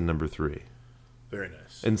Johnson, number 3. Very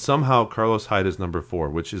nice. And somehow Carlos Hyde is number 4,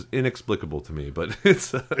 which is inexplicable to me, but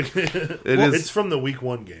it's It's from the Week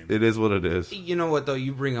 1 game. It is what it is. You know what, though?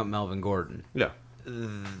 You bring up Melvin Gordon. Yeah.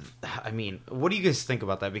 I mean, what do you guys think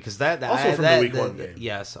about that? Because that Also from the Week 1 game.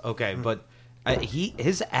 Yes, okay, but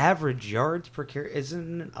his average yards per carry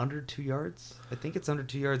isn't it under 2 yards? I think it's under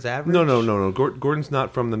 2 yards average. No. Gordon's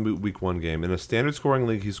not from the Week 1 game. In a standard scoring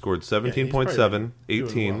league, he scored 17.7, doing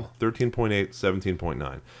 18, well. 13.8,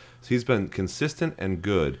 17.9. So he's been consistent and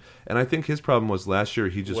good. And I think his problem was last year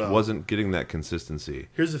he just wasn't getting that consistency.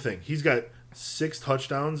 Here's the thing. He's got 6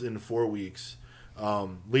 touchdowns in 4 weeks.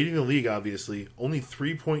 Leading the league, obviously. Only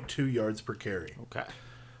 3.2 yards per carry. Okay.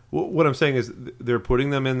 What I'm saying is they're putting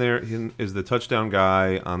them in there. He is the touchdown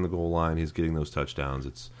guy on the goal line. He's getting those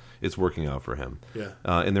touchdowns. It's working out for him. Yeah.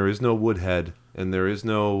 And there is no Woodhead, and there is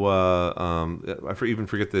no I even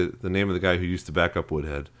forget the name of the guy who used to back up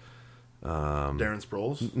Woodhead. Darren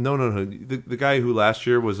Sproles? No. The guy who last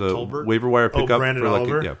year was a Tolbert? waiver wire pickup Brandon for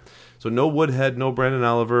Oliver? yeah. So no Woodhead, no Brandon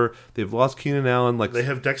Oliver. They've lost Keenan Allen. They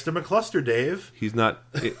have Dexter McCluster, Dave. He's not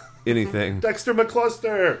anything. Dexter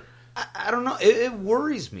McCluster! I don't know. It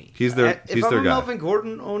worries me. He's their If I'm guy. a Melvin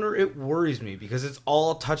Gordon owner, it worries me because it's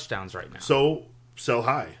all touchdowns right now. So, sell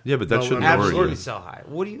high. Yeah, but that shouldn't worry Absolutely you. sell high.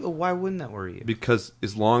 Why wouldn't that worry you? Because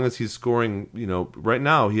as long as he's scoring, right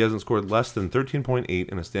now he hasn't scored less than 13.8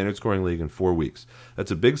 in a standard scoring league in 4 weeks. That's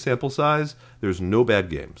a big sample size. There's no bad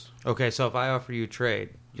games. Okay, so if I offer you a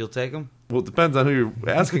trade, you'll take him? Well, it depends on who you're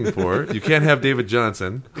asking for. You can't have David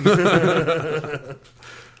Johnson.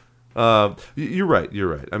 You're right.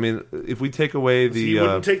 I mean, if we take away So you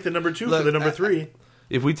wouldn't take the number 2 for the number 3.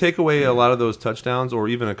 if we take away a lot of those touchdowns, or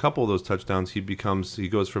even a couple of those touchdowns, he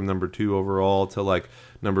goes from number 2 overall to like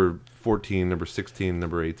number 14, number 16,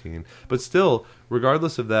 number 18. But still,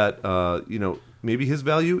 regardless of that, maybe his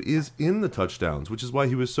value is in the touchdowns, which is why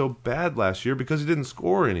he was so bad last year because he didn't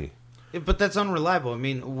score any. But that's unreliable. I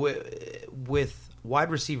mean, with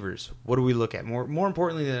wide receivers, what do we look at more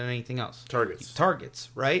importantly than anything else? Targets,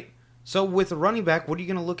 right? So with a running back, what are you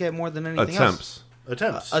going to look at more than anything else?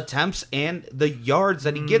 Attempts and the yards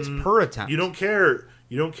that he gets per attempt. You don't care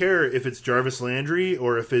if it's Jarvis Landry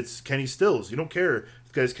or if it's Kenny Stills. You don't care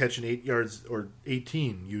if the guy's catching 8 yards or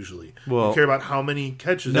 18 usually. Well, you care about how many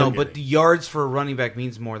catches. No, they're but getting. the yards for a running back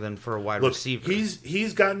means more than for a wide receiver.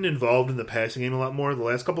 He's gotten involved in the passing game a lot more. The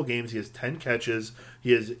last couple games, he has 10 catches.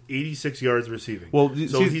 He has 86 yards receiving. Well,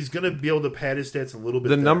 so he's going to be able to pad his stats a little bit.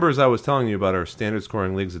 The numbers I was telling you about are standard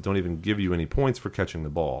scoring leagues that don't even give you any points for catching the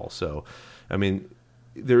ball. So, I mean,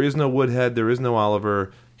 there is no Woodhead, there is no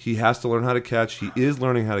Oliver. He has to learn how to catch. He is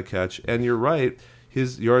learning how to catch. And you're right,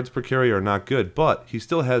 his yards per carry are not good. But he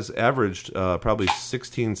still has averaged probably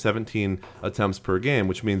 16, 17 attempts per game,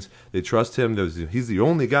 which means they trust him. He's the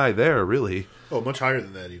only guy there, really. Oh, much higher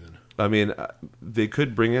than that even. I mean, they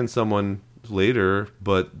could bring in someone later,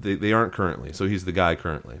 but they aren't currently. So he's the guy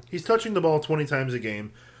currently. He's touching the ball 20 times a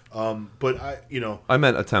game. But I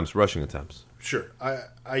meant attempts, rushing attempts. Sure.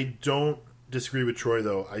 I don't disagree with Troy,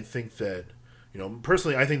 though. I think that,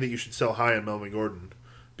 personally, I think that you should sell high on Melvin Gordon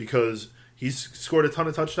because he's scored a ton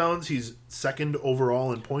of touchdowns. He's second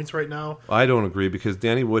overall in points right now. I don't agree because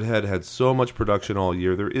Danny Woodhead had so much production all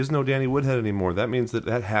year. There is no Danny Woodhead anymore. That means that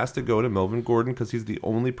has to go to Melvin Gordon because he's the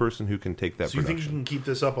only person who can take that So you production. think you can keep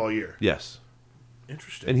this up all year? Yes.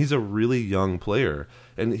 Interesting. And he's a really young player,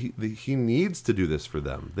 and he needs to do this for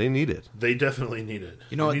them. They need it. They definitely need it.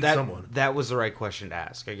 You know They what? need someone. That was the right question to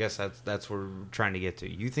ask. I guess that's what we're trying to get to.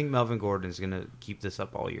 You think Melvin Gordon is going to keep this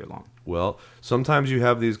up all year long? Well, sometimes you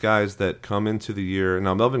have these guys that come into the year.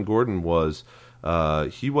 Now, Melvin Gordon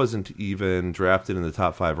he wasn't even drafted in the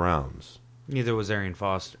top 5 rounds. Neither was Arian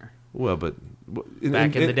Foster. Well, but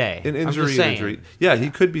Back in the day. in I'm just injury, saying. injury, yeah, he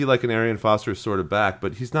could be like an Arian Foster sort of back,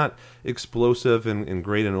 but he's not explosive and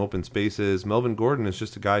great in open spaces. Melvin Gordon is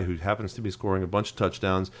just a guy who happens to be scoring a bunch of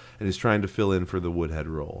touchdowns, and he's trying to fill in for the Woodhead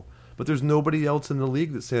role. But there's nobody else in the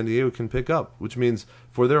league that San Diego can pick up, which means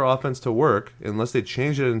for their offense to work, unless they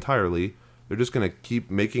change it entirely, they're just going to keep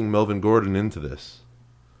making Melvin Gordon into this.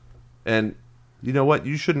 And you know what?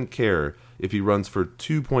 You shouldn't care if he runs for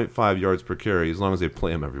 2.5 yards per carry as long as they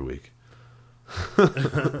play him every week.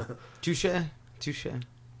 Touche.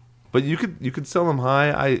 But you could sell him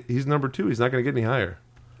high. He's number 2. He's not going to get any higher.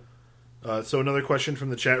 So another question from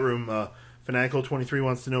the chat room. Fanatical23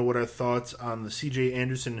 wants to know what our thoughts on the C.J.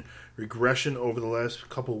 Anderson regression over the last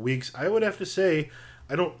couple of weeks. I would have to say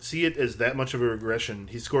I don't see it as that much of a regression.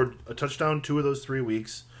 He scored a touchdown 2 of those 3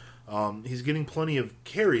 weeks. He's getting plenty of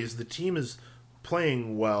carries. The team is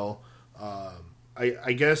playing well.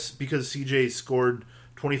 I guess because C.J. scored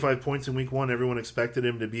 25 points in week 1, everyone expected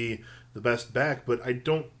him to be the best back, but I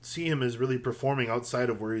don't see him as really performing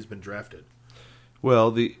outside of where he's been drafted.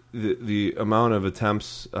 Well, the amount of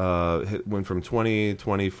attempts went from 20,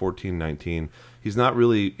 14, 19. He's not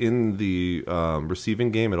really in the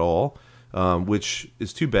receiving game at all, which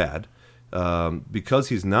is too bad. Because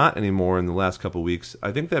he's not anymore in the last couple of weeks,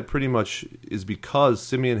 I think that pretty much is because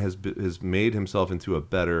Simeon has made himself into a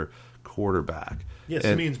better quarterback. Yeah,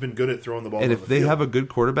 Simeon's been good at throwing the ball. And down if the they field. have a good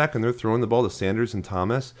quarterback and they're throwing the ball to Sanders and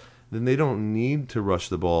Thomas, then they don't need to rush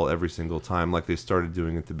the ball every single time like they started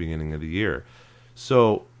doing at the beginning of the year.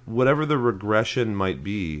 So whatever the regression might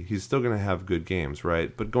be, he's still going to have good games,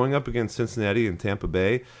 right? But going up against Cincinnati and Tampa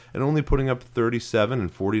Bay and only putting up 37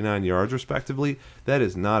 and 49 yards respectively, that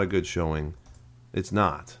is not a good showing. It's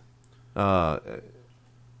not.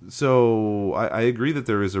 So I agree that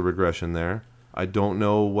there is a regression there. I don't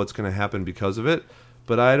know what's going to happen because of it,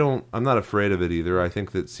 but I'm not afraid of it either. I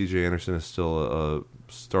think that C.J. Anderson is still a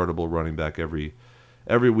startable running back every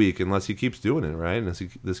week unless he keeps doing it, right? Unless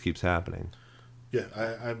this keeps happening. Yeah,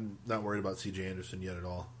 I'm not worried about C.J. Anderson yet at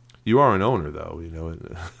all. You are an owner, though, you know.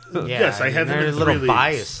 Yeah, Yes, I have him there's in a 3 little leagues.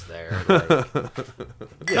 bias there.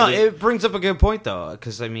 Like, no, it brings up a good point though,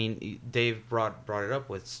 because I mean, Dave brought it up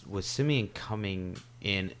with Simeon coming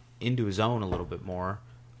into his own a little bit more.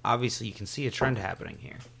 Obviously, you can see a trend happening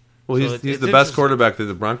here. Well, So he's it's the best quarterback that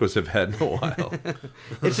the Broncos have had in a while.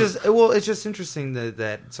 It's just interesting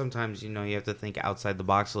that sometimes you have to think outside the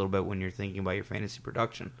box a little bit when you're thinking about your fantasy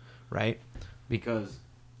production, right? Because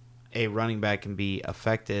a running back can be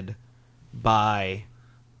affected by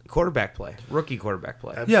quarterback play, rookie quarterback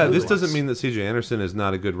play. Yeah, this Absolutely. doesn't mean that C.J. Anderson is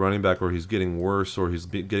not a good running back, or he's getting worse, or he's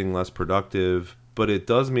getting less productive. But it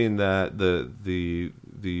does mean that the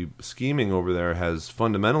scheming over there has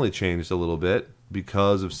fundamentally changed a little bit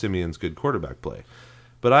because of Simeon's good quarterback play.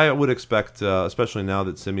 But I would expect, especially now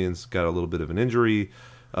that Simeon's got a little bit of an injury,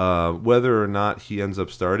 whether or not he ends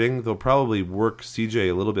up starting, they'll probably work C.J.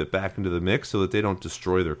 a little bit back into the mix so that they don't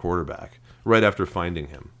destroy their quarterback right after finding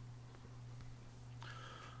him.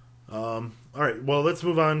 All right, well, let's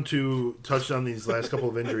move on to touch on these last couple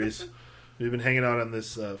of injuries. We've been hanging out on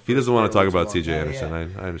this. He doesn't want to talk about C.J. C.J. Yeah, Anderson.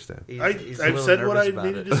 yeah. I understand. I've said what I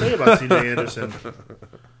needed to say about C.J. Anderson.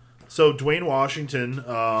 So Dwayne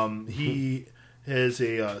Washington, he has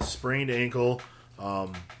a sprained ankle.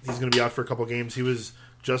 He's going to be out for a couple games. He was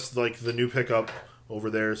just like the new pickup over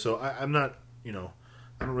there. So I'm not, I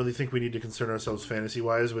don't really think we need to concern ourselves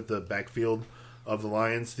fantasy-wise with the backfield of the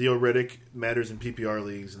Lions. Theo Riddick matters in PPR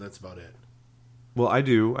leagues, and that's about it. Well, I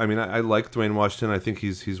do. I mean, I like Dwayne Washington. I think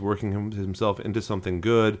he's working himself into something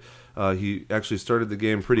good. He actually started the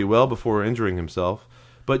game pretty well before injuring himself.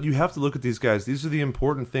 But you have to look at these guys. These are the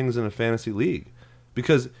important things in a fantasy league.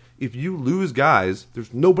 Because if you lose guys,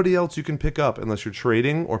 there's nobody else you can pick up unless you're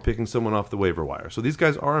trading or picking someone off the waiver wire. So these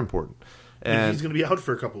guys are important. And he's going to be out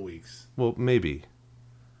for a couple weeks. Well, maybe.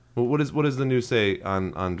 Well, what does the news say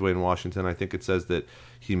on Dwayne Washington? I think it says that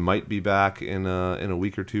he might be back in a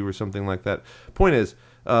week or two or something like that. Point is,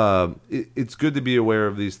 it's good to be aware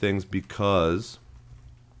of these things because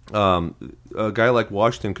a guy like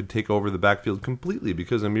Washington could take over the backfield completely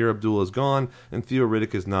because Amir Abdullah is gone and Theo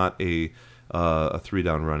Riddick is not a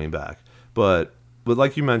 3-down running back. But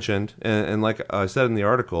like you mentioned, and like I said in the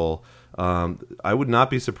article, I would not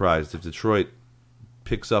be surprised if Detroit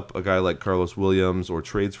picks up a guy like Carlos Williams or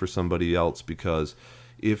trades for somebody else, because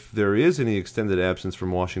if there is any extended absence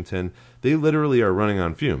from Washington, they literally are running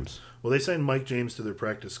on fumes. Well, they signed Mike James to their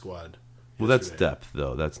practice squad. Well, that's depth,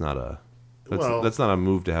 though. That's not a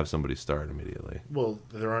move to have somebody start immediately. Well,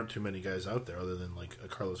 there aren't too many guys out there other than like a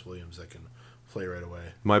Carlos Williams that can play right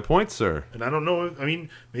away. My point, sir. And I don't know. I mean,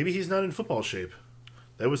 maybe he's not in football shape.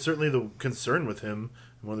 That was certainly the concern with him,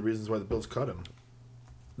 and one of the reasons why the Bills cut him.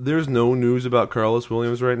 There's no news about Carlos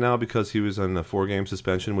Williams right now because he was on a 4-game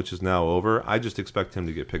suspension, which is now over. I just expect him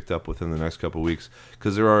to get picked up within the next couple of weeks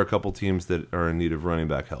because there are a couple teams that are in need of running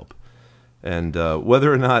back help. And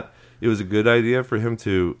whether or not it was a good idea for him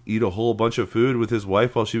to eat a whole bunch of food with his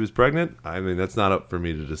wife while she was pregnant, I mean, that's not up for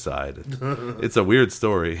me to decide. It's a weird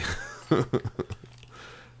story.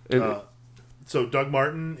 So Doug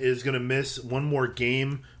Martin is going to miss one more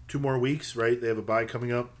game, 2 more weeks, right? They have a bye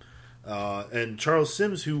coming up. And Charles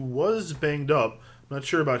Sims, who was banged up, I'm not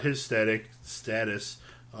sure about his status,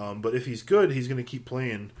 but if he's good, he's going to keep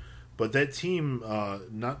playing. But that team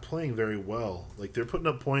not playing very well. Like, they're putting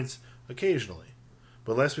up points occasionally.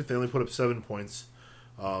 But last week they only put up 7 points.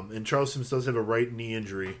 And Charles Sims does have a right knee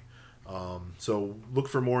injury. So look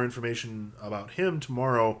for more information about him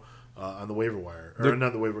tomorrow on the waiver wire. Or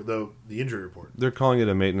not the waiver, the injury report. They're calling it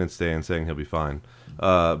a maintenance day and saying he'll be fine.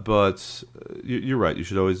 But you're right. You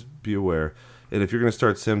should always be aware. And if you're going to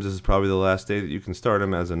start Sims, this is probably the last day that you can start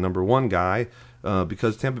him as a number 1 guy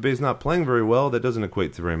because Tampa Bay's not playing very well. That doesn't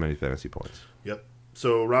equate to very many fantasy points. Yep.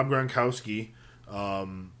 So Rob Gronkowski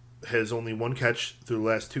has only 1 catch through the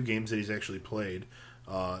last 2 games that he's actually played.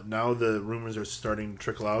 Now the rumors are starting to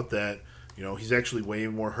trickle out that he's actually way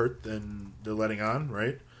more hurt than they're letting on,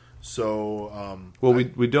 right? So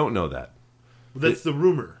we don't know that. That's the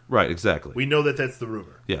rumor. Right, exactly. We know that that's the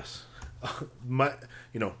rumor. Yes.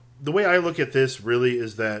 The way I look at this really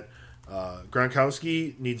is that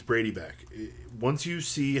Gronkowski needs Brady back. Once you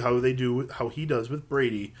see how he does with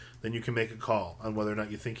Brady, then you can make a call on whether or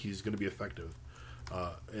not you think he's going to be effective.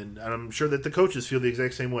 And I'm sure that the coaches feel the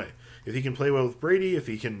exact same way. If he can play well with Brady, if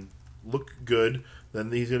he can look good,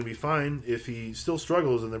 then he's going to be fine. If he still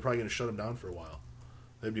struggles, then they're probably going to shut him down for a while.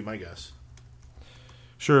 That'd be my guess.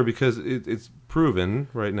 Sure, because it's proven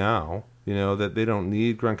right now, that they don't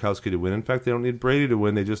need Gronkowski to win. In fact, they don't need Brady to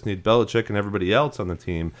win. They just need Belichick and everybody else on the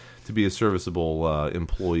team to be a serviceable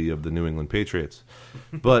employee of the New England Patriots.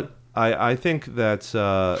 But I think that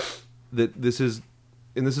this is,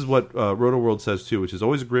 and this is what RotoWorld says too, which is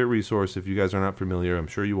always a great resource if you guys are not familiar. I'm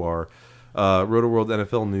sure you are. RotoWorld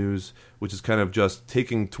NFL News, which is kind of just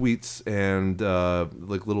taking tweets and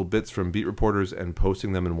like little bits from beat reporters and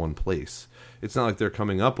posting them in one place. It's not like they're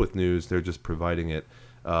coming up with news; they're just providing it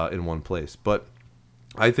in one place. But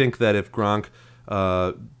I think that if Gronk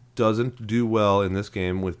doesn't do well in this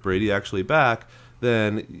game with Brady actually back,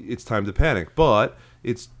 then it's time to panic. But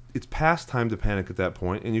it's past time to panic at that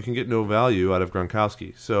point, and you can get no value out of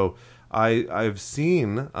Gronkowski. So I've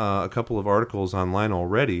seen a couple of articles online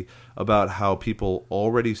already about how people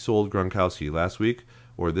already sold Gronkowski last week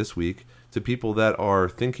or this week to people that are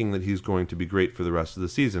thinking that he's going to be great for the rest of the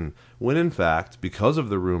season, when in fact, because of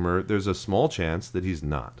the rumor, there's a small chance that he's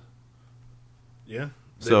not. Yeah,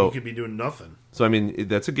 so he could be doing nothing. So, I mean,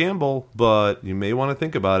 that's a gamble, but you may want to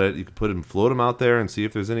think about it. You could float him out there and see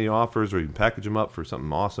if there's any offers, or you can package him up for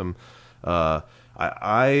something awesome. I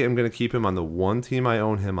am going to keep him on the one team I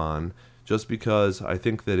own him on, just because I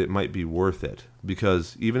think that it might be worth it.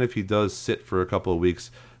 Because even if he does sit for a couple of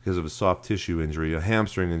weeks because of a soft tissue injury, a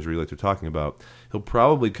hamstring injury like they're talking about, he'll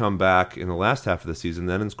probably come back in the last half of the season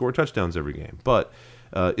then and score touchdowns every game. But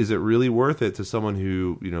is it really worth it to someone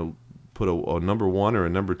who, put a number 1 or a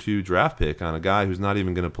number 2 draft pick on a guy who's not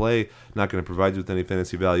even going to play, not going to provide you with any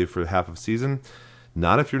fantasy value for half of the season?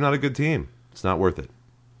 Not if you're not a good team. It's not worth it.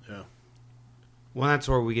 Yeah. Well, that's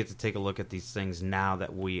where we get to take a look at these things now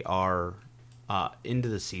that we are into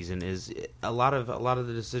the season. Is a lot of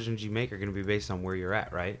the decisions you make are going to be based on where you're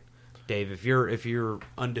at, right, Dave? If you're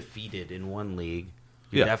undefeated in one league,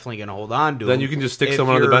 you're definitely going to hold on to. Then you can just stick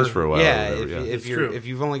someone on the bench for a while. Yeah, if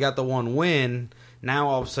you've only got the one win, now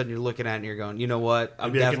all of a sudden you're looking at it and you're going, you know what?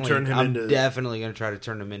 I'm definitely going to try to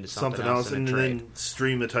turn him into something else and then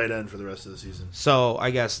stream the tight end for the rest of the season. So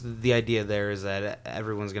I guess the idea there is that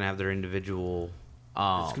everyone's going to have their individual.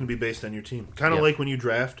 It's going to be based on your team, kind of like when you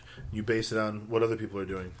draft, you base it on what other people are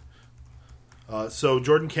doing. So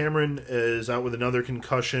Jordan Cameron is out with another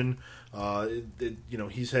concussion.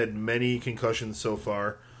 He's had many concussions so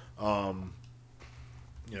far. I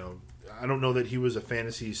don't know that he was a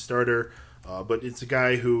fantasy starter, but it's a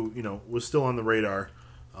guy who was still on the radar.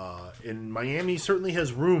 And Miami certainly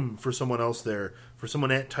has room for someone else there, for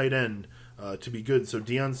someone at tight end to be good. So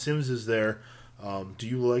Deion Sims is there. Do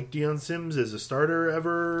you like Deion Sims as a starter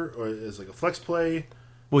ever, or as like a flex play?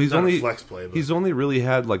 Well, he's Not only a flex play, but he's only really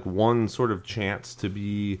had like one sort of chance to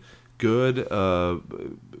be good,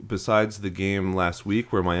 besides the game last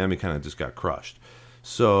week where Miami kind of just got crushed.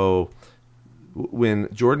 So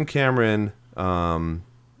when Jordan Cameron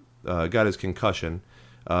got his concussion,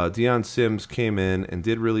 Deion Sims came in and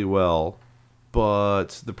did really well.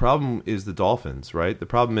 But the problem is the Dolphins, right? The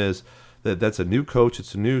problem is that's a new coach,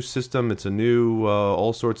 it's a new system, it's a new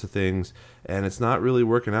all sorts of things, and it's not really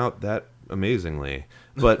working out that amazingly.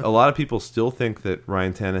 But a lot of people still think that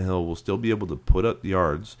Ryan Tannehill will still be able to put up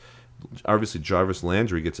yards. Obviously, Jarvis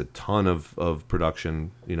Landry gets a ton of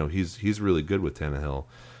production. You know, he's really good with Tannehill.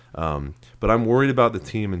 But I'm worried about the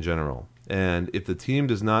team in general. And if the team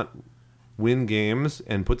does not win games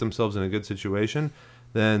and put themselves in a good situation,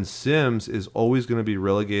 then Sims is always going to be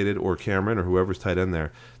relegated, or Cameron or whoever's tight end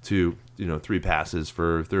there, to 3 passes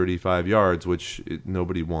for 35 yards, which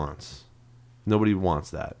nobody wants. Nobody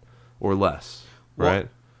wants that, or less, right?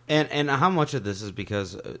 Well, and how much of this is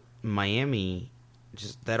because Miami,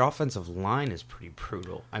 just that offensive line is pretty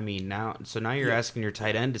brutal. I mean, now you're asking your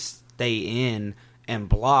tight end to stay in and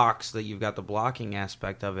block so that you've got the blocking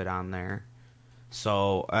aspect of it on there.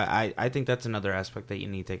 So I think that's another aspect that you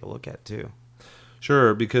need to take a look at too.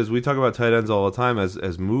 Sure, because we talk about tight ends all the time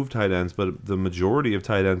as move tight ends, but the majority of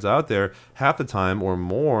tight ends out there, half the time or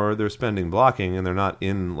more, they're spending blocking and they're not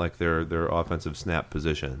in like their offensive snap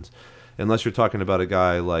positions. Unless you're talking about a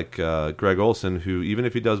guy like Greg Olsen, who even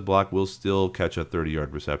if he does block, will still catch a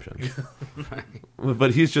 30-yard reception.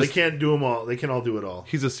 But he's just... They can't do them all. They can all do it all.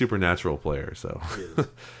 He's a supernatural player, so...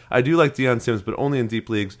 I do like Deion Sims, but only in deep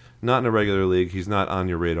leagues, not in a regular league. He's not on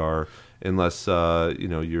your radar unless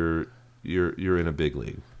you're in a big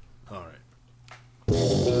league. All right.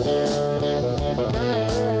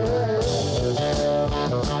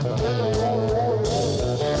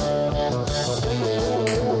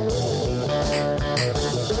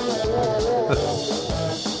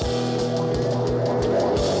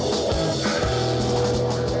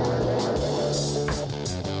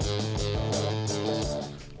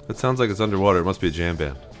 It sounds like it's underwater. It must be a jam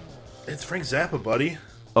band. It's Frank Zappa, buddy.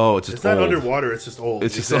 Oh, it's just It's not old. underwater, it's just old.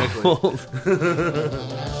 It's just exactly. old.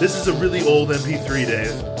 This is a really old MP3,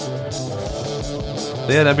 Dave.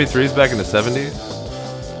 They had MP3s back in the 70s?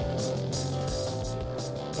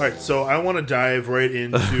 All right, so I want to dive right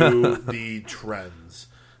into the trends.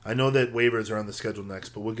 I know that waivers are on the schedule next,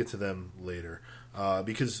 but we'll get to them later.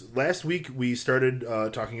 Because last week we started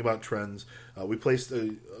talking about trends. We placed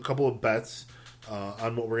a couple of bets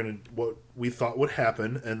on what we thought would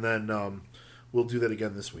happen, and then we'll do that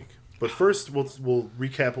again this week. But first, we'll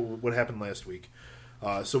recap what happened last week.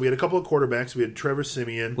 So we had a couple of quarterbacks. We had Trevor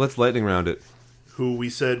Siemian. Let's lightning round it. Who we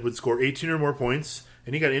said would score 18 or more points,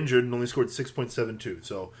 and he got injured and only scored 6.72.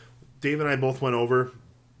 So Dave and I both went over,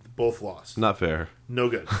 both lost. Not fair. No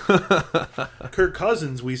good. Kirk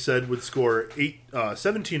Cousins, we said, would score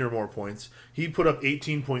 17 or more points. He put up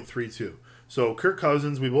 18.32. So Kirk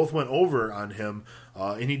Cousins, we both went over on him,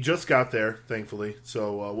 and he just got there, thankfully.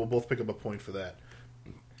 So we'll both pick up a point for that.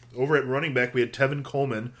 Over at running back, we had Tevin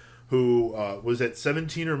Coleman, who was at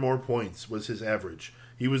 17 or more points was his average.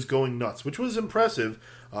 He was going nuts, which was impressive,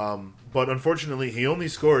 but unfortunately, he only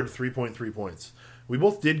scored 3.3 points. We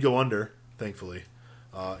both did go under, thankfully,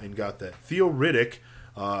 and got that. Theo Riddick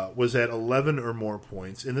was at 11 or more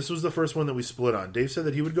points, and this was the first one that we split on. Dave said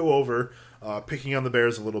that he would go over, picking on the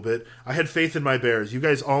Bears a little bit. I had faith in my Bears. You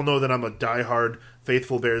guys all know that I'm a diehard,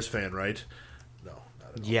 faithful Bears fan, right? No,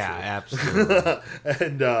 not at all. Yeah, absolutely.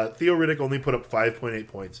 And Theo Riddick only put up 5.8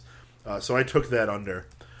 points, so I took that under.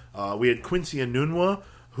 We had Quincy Enunwa,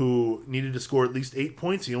 who needed to score at least 8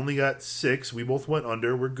 points. He only got 6. We both went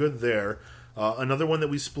under. We're good there. Another one that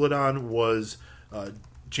we split on was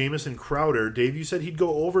Jamison Crowder. Dave, you said he'd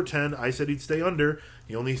go over 10. I said he'd stay under.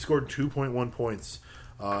 He only scored 2.1 points.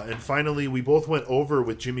 And finally, we both went over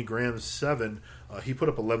with Jimmy Graham's 7. He put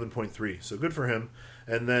up 11.3, so good for him.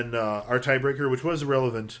 And then our tiebreaker, which was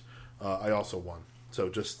irrelevant, I also won. So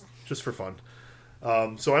just for fun.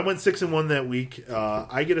 So I went 6-1 that week.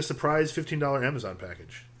 I get a surprise $15 Amazon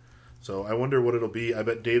package. So I wonder what it'll be. I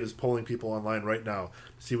bet Dave is polling people online right now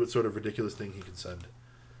to see what sort of ridiculous thing he can send.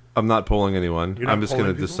 I'm not polling anyone. You're not I'm just going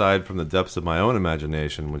polling to people? decide from the depths of my own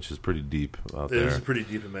imagination, which is pretty deep out there. It is a pretty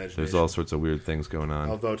deep imagination. There's all sorts of weird things going on.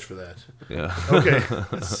 I'll vouch for that. Yeah. Okay,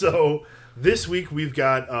 so this week we've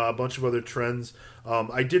got a bunch of other trends.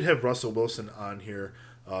 I did have Russell Wilson on here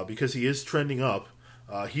because he is trending up.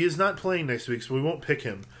 He is not playing next week, so we won't pick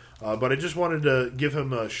him. But I just wanted to give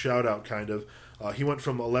him a shout-out, kind of. He went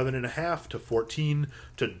from 11.5 to 14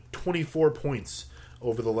 to 24 points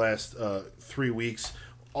over the last 3 weeks,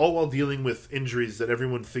 all while dealing with injuries that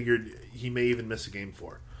everyone figured he may even miss a game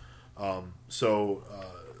for.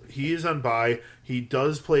 He is on bye. He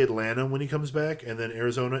does play Atlanta when he comes back, and then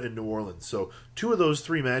Arizona and New Orleans. So 2 of those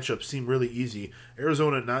 3 matchups seem really easy.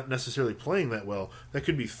 Arizona not necessarily playing that well. That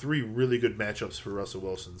could be 3 really good matchups for Russell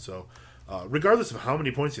Wilson. So regardless of how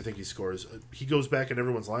many points you think he scores, he goes back in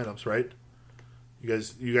everyone's lineups, right? You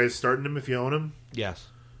guys starting him if you own him? Yes.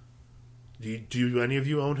 Do any of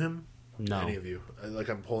you own him? No. Any of you? Like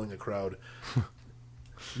I'm polling a crowd.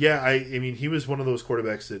 Yeah, I mean, he was one of those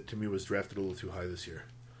quarterbacks that to me was drafted a little too high this year.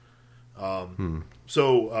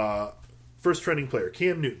 First trending player,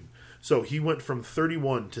 Cam Newton. So he went from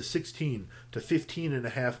 31 to 16 to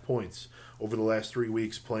 15.5 points over the last 3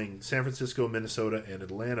 weeks, playing San Francisco, Minnesota, and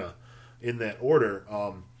Atlanta in that order.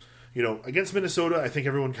 Against Minnesota, I think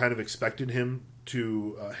everyone kind of expected him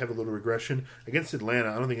to have a little regression. Against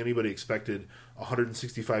Atlanta, I don't think anybody expected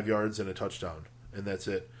 165 yards and a touchdown, and that's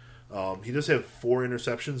it. He does have 4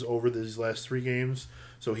 interceptions over these last 3 games,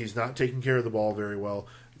 so he's not taking care of the ball very well.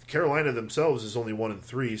 Carolina themselves is only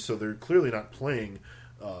 1-3, so they're clearly not playing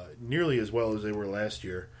nearly as well as they were last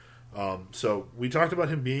year. So we talked about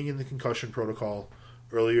him being in the concussion protocol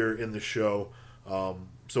earlier in the show.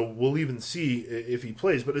 So we'll even see if he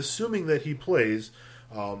plays. But assuming that he plays,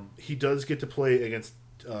 he does get to play against,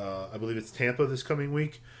 I believe it's Tampa this coming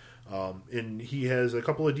week. And he has a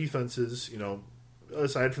couple of defenses,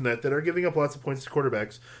 aside from that are giving up lots of points to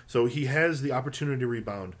quarterbacks. So he has the opportunity to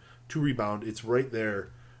rebound. It's right there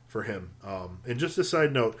for him. And just a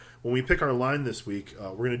side note, when we pick our line this week,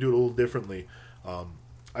 we're going to do it a little differently.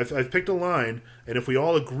 I've picked a line, and if we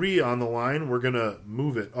all agree on the line, we're going to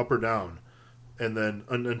move it up or down, and then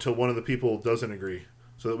until one of the people doesn't agree,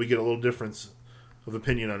 so that we get a little difference of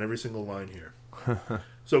opinion on every single line here.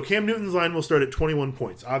 So Cam Newton's line will start at 21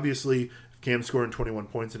 points. Obviously, if Cam's scoring 21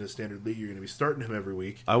 points in a standard league, you're going to be starting him every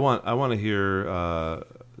week. I want to hear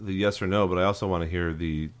the yes or no, but I also want to hear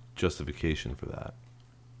the justification for that.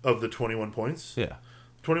 Of the 21 points? Yeah.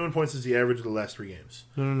 21 points is the average of the last 3 games.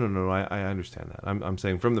 No. I understand that. I'm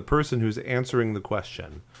saying from the person who's answering the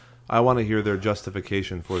question, I want to hear their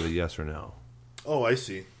justification for the yes or no. Oh, I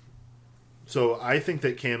see. So I think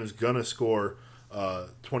that Cam is going to score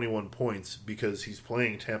 21 points because he's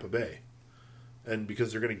playing Tampa Bay. And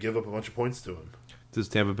because they're going to give up a bunch of points to him. Does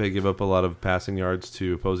Tampa Bay give up a lot of passing yards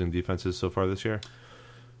to opposing defenses so far this year?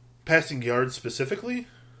 Passing yards specifically?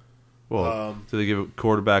 Well, do they give a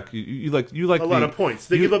quarterback? You like a lot of points.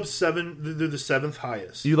 They give up 7. They're the 7th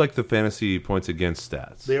highest. You like the fantasy points against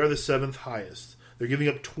stats. They are the 7th highest. They're giving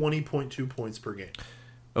up 20.2 points per game.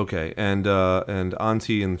 Okay, and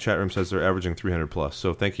Auntie in the chat room says they're averaging 300 plus.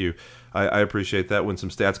 So thank you. I appreciate that when some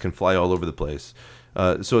stats can fly all over the place.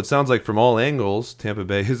 So it sounds like from all angles, Tampa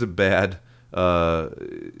Bay is bad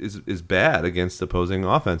against opposing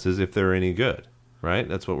offenses if they're any good. Right?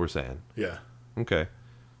 That's what we're saying. Yeah. Okay.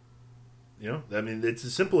 It's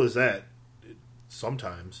as simple as that.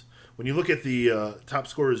 Sometimes. When you look at the top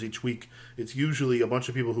scorers each week, it's usually a bunch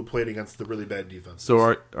of people who played against the really bad defenses.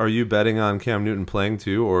 So are you betting on Cam Newton playing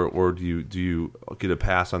too, or do you get a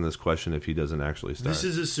pass on this question if he doesn't actually start? This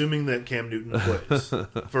is assuming that Cam Newton plays.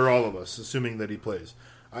 For all of us, assuming that he plays.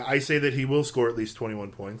 I say that he will score at least 21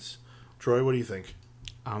 points. Troy, what do you think?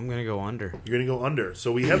 I'm going to go under. You're going to go under.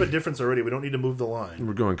 So we have a difference already. We don't need to move the line.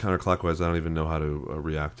 We're going counterclockwise. I don't even know how to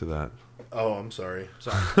react to that. Oh, I'm sorry.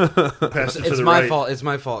 It's my fault. It's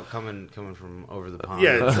my fault coming from over the pond.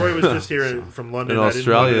 Yeah, Troy was just here from London. In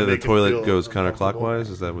Australia, the toilet goes counterclockwise.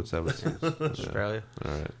 Is that what's happening? Australia.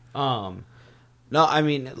 All right. No, I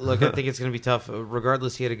mean, look, I think it's going to be tough.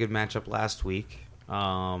 Regardless, he had a good matchup last week,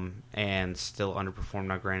 and still underperformed.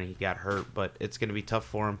 Now, granted, he got hurt, but it's going to be tough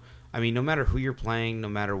for him. I mean, no matter who you're playing, no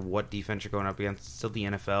matter what defense you're going up against, it's still the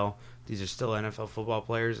NFL. These are still NFL football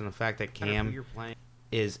players, and the fact that Cam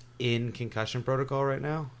is in concussion protocol right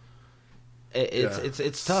now,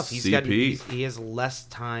 it's tough. He has less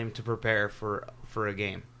time to prepare for a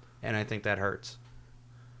game, and I think that hurts.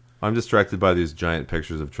 I'm distracted by these giant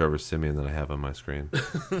pictures of Trevor Siemian that I have on my screen.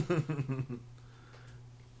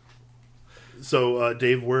 So,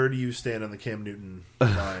 Dave, where do you stand on the Cam Newton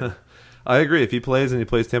line? I agree. If he plays and he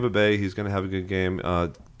plays Tampa Bay, he's going to have a good game.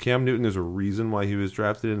 Cam Newton, there's a reason why he was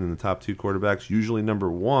drafted in the top 2 quarterbacks, usually number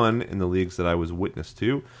 1 in the leagues that I was witness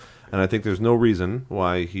to. And I think there's no reason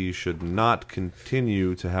why he should not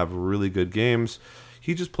continue to have really good games.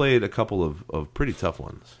 He just played a couple of pretty tough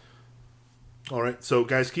ones. All right. So,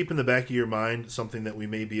 guys, keep in the back of your mind something that we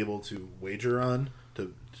may be able to wager on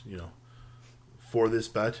for this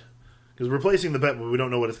bet. Because we're placing the bet, but we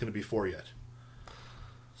don't know what it's going to be for yet.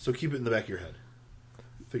 So keep it in the back of your head.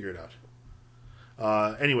 Figure it out.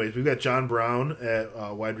 Anyways, we've got John Brown at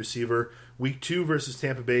wide receiver. Week 2 versus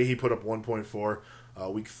Tampa Bay, he put up 1.4.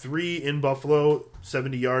 Week 3 in Buffalo,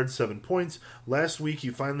 70 yards, 7 points. Last week, he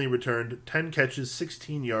finally returned 10 catches,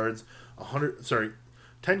 16 yards,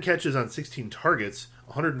 10 catches on 16 targets,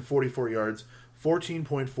 144 yards,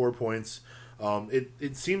 14.4 points.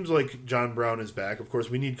 It seems like John Brown is back. Of course,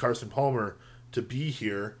 we need Carson Palmer to be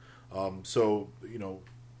here.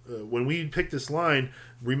 When we pick this line,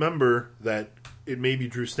 remember that it may be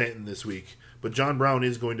Drew Stanton this week, but John Brown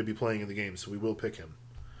is going to be playing in the game, so we will pick him.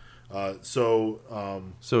 So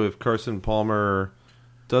if Carson Palmer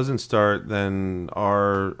doesn't start, then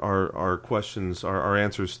our questions, our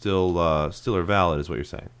answers still are valid, is what you're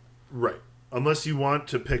saying. Right. Unless you want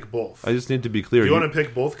to pick both. I just need to be clear. Do you want to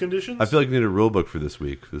pick both conditions? I feel like you need a rule book for this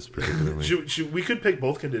week, for this particular week. We could pick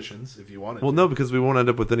both conditions if you wanted. Well, no, because we won't end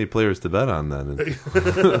up with any players to bet on then.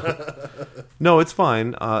 No, it's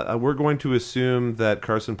fine. We're going to assume that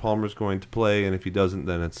Carson Palmer's going to play, and if he doesn't,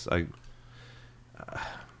 then it's... I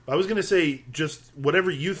was going to say just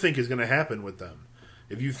whatever you think is going to happen with them.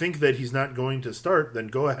 If you think that he's not going to start, then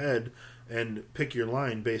go ahead and pick your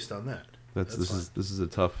line based on that. This is a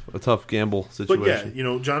tough gamble situation. But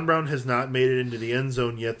yeah, John Brown has not made it into the end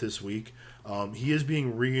zone yet this week. He is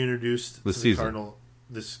being reintroduced to the Cardinal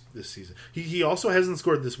this season. He also hasn't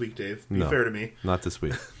scored this week, Dave. Be fair to me. Not this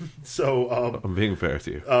week. So I'm being fair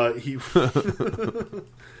to you.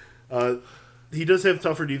 He does have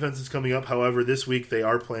tougher defenses coming up. However, this week they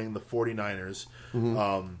are playing the 49ers.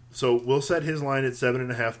 Mm-hmm. So we'll set his line at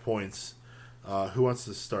 7.5 points. Who wants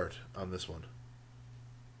to start on this one?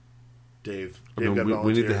 Dave. We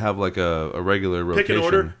need to have like a regular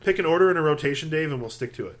rotation. Pick an order and a rotation, Dave, and we'll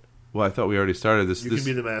stick to it. Well, I thought we already started this. You can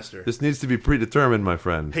be the master. This needs to be predetermined, my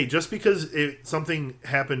friend. Hey, just because something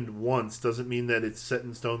happened once doesn't mean that it's set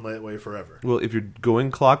in stone that way forever. Well, if you're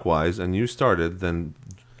going clockwise and you started, then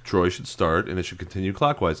Troy should start, and it should continue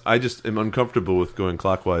clockwise. I just am uncomfortable with going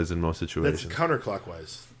clockwise in most situations. That's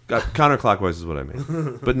counterclockwise. Counterclockwise is what I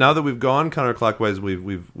mean. But now that we've gone counterclockwise,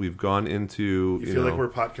 we've gone into. You feel like we're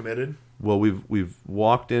pot committed? Well, we've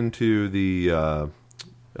walked into the.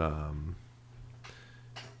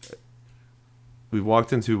 We've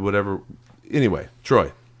walked into whatever. Anyway,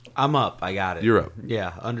 Troy, I'm up. I got it. You're up.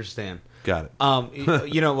 Yeah, understand. Got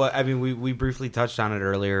it. You know what? I mean, we briefly touched on it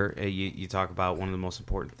earlier. You talk about one of the most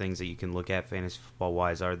important things that you can look at fantasy football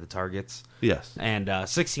wise are the targets. Yes. And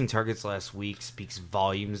 16 targets last week speaks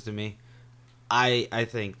volumes to me. I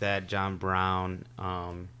think that John Brown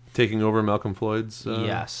taking over Malcolm Floyd's.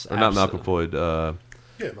 Yes, or not Malcolm Floyd. Yeah,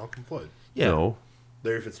 Malcolm Floyd. Yeah. No.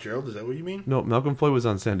 Larry Fitzgerald. Is that what you mean? No, Malcolm Floyd was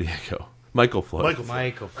on San Diego. Michael Floyd.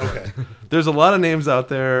 Michael Floyd. Okay. There's a lot of names out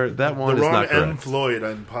there. That one is not correct. M. Floyd.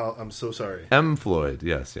 I'm so sorry. M. Floyd.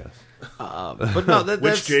 Yes. But no,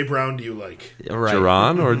 which Jay Brown do you like? Right.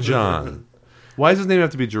 Jaron or John? Why does his name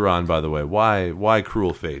have to be Jaron? By the way, why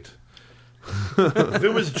cruel fate? If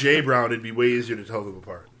it was Jay Brown, it'd be way easier to tell them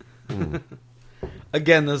apart.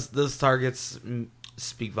 Again, those targets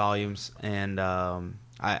speak volumes, and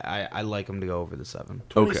I like him to go over the 7.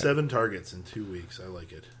 27 targets in 2 weeks. I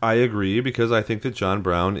like it. I agree, because I think that John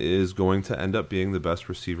Brown is going to end up being the best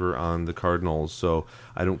receiver on the Cardinals. So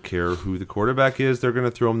I don't care who the quarterback is. They're going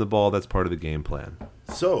to throw him the ball. That's part of the game plan.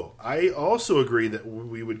 So I also agree that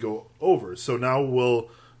we would go over. So now we'll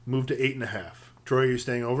move to 8.5. Troy, are you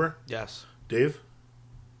staying over? Yes. Dave?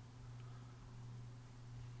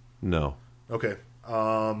 No. Okay.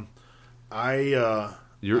 I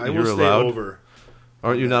You're will stay allowed? over.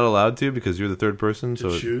 Aren't you not allowed to, because you're the third person?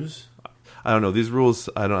 To choose? I don't know these rules.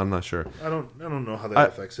 I'm not sure. I don't know how that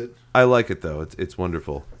affects it. I like it though. It's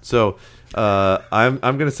wonderful. So I'm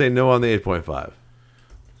going to say no on the 8.5.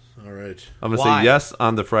 All right. I'm going to say yes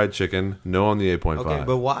on the fried chicken, no on the 8.5. Okay,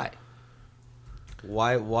 but why?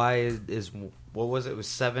 Why is what was it? It was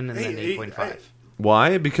 7 and then 8.5.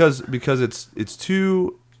 Why? Because it's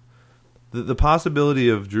too. The possibility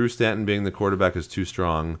of Drew Stanton being the quarterback is too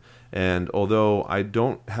strong. And although I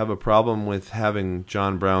don't have a problem with having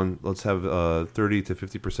John Brown, let's have a 30 to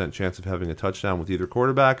 50% chance of having a touchdown with either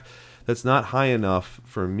quarterback, that's not high enough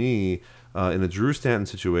for me in a Drew Stanton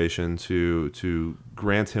situation to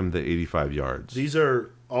grant him the 85 yards. These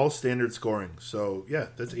are all standard scoring. So, yeah,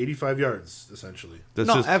 that's 85 yards, essentially.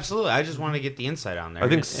 Absolutely. I just want to get the insight on there. I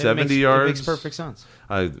think 70 yards. It makes perfect sense.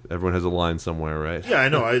 Everyone has a line somewhere, right? Yeah, I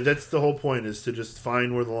know. That's the whole point, is to just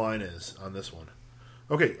find where the line is on this one.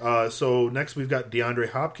 Okay, so next we've got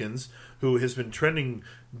DeAndre Hopkins, who has been trending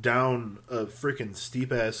down a freaking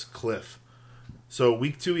steep-ass cliff. So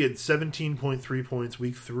week 2, he had 17.3 points.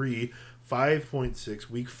 Week 3, 5.6.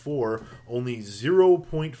 Week 4, only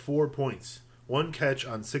 0.4 points. 1 catch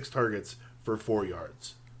on 6 targets for 4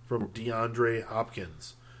 yards from DeAndre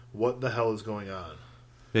Hopkins. What the hell is going on?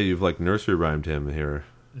 Yeah, you've like nursery rhymed him here.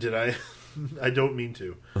 Did I? I don't mean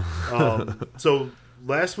to. So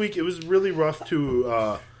last week it was really rough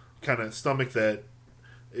to kind of stomach that,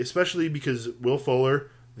 especially because Will Fuller,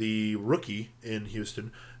 the rookie in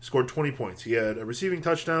Houston, scored 20 points. He had a receiving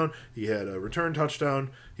touchdown. He had a return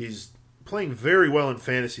touchdown. He's playing very well in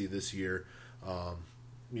fantasy this year.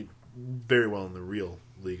 Very well in the real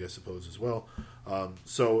league, I suppose, as well.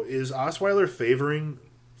 So is Osweiler favoring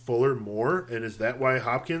Fuller more, and is that why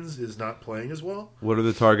Hopkins is not playing as well? What are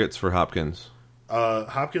the targets for Hopkins?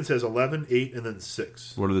 Hopkins has 11, 8, and then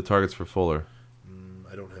 6. What are the targets for Fuller?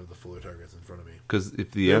 I don't have the Fuller targets in front of me. Because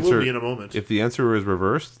if the It will be in a moment. if the answer is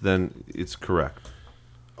reversed, then it's correct.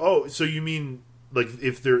 Oh, so you mean like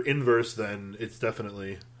if they're inverse, then it's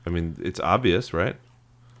definitely. I mean, it's obvious, right?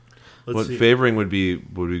 Let's see. Favoring would be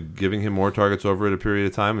giving him more targets over a period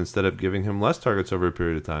of time instead of giving him less targets over a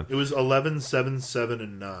period of time. It was 11, 7, 7,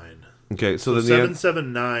 and 9. Okay, so then 7,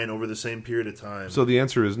 7, 9 over the same period of time. So the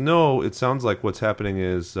answer is no. It sounds like what's happening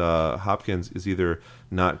is Hopkins is either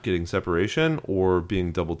not getting separation or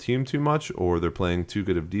being double teamed too much, or they're playing too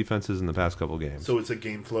good of defenses in the past couple games. So it's a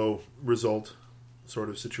game flow result sort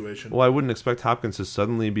of situation. Well, I wouldn't expect Hopkins to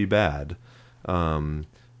suddenly be bad,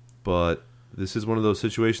 but this is one of those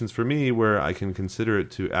situations for me where I can consider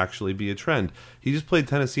it to actually be a trend. He just played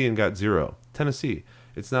Tennessee and got 0. Tennessee.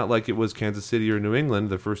 It's not like it was Kansas City or New England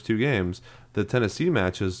the first 2 games. The Tennessee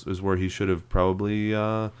match is where he should have probably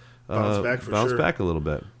bounced back a little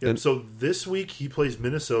bit. Yep, so this week he plays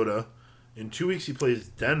Minnesota. In 2 weeks he plays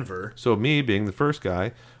Denver. So me being the first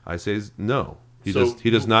guy, I say no. He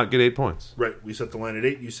does not get 8 points. Right. We set the line at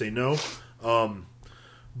 8. You say no.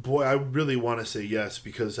 Boy, I really want to say yes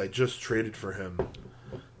because I just traded for him.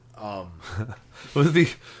 Was the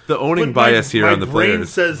owning bias here on the players? My brain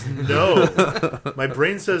says no. My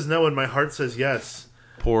brain says no, and my heart says yes.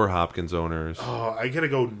 Poor Hopkins owners. Oh, I gotta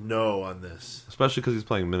go no on this, especially because he's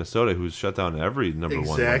playing Minnesota, who's shut down every number 1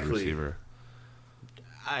 wide receiver.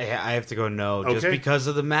 I have to go no, just because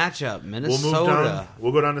of the matchup. Minnesota. We'll move down.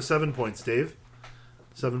 We'll go down to 7 points, Dave.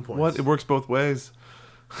 7 points. What? It works both ways.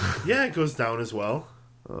 Yeah, it goes down as well.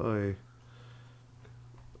 Oy.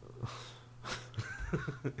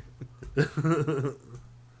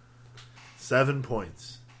 7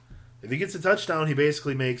 points. If he gets a touchdown, he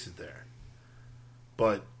basically makes it there.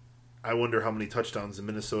 But I wonder how many touchdowns the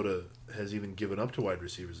Minnesota has even given up to wide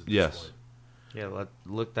receivers at this point. Yeah,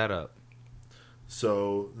 look that up.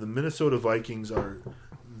 So the Minnesota Vikings are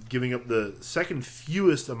giving up the second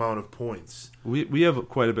fewest amount of points. We have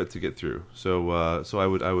quite a bit to get through. So I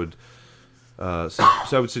would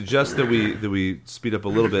suggest that we speed up a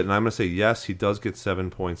little bit, and I'm going to say yes, he does get 7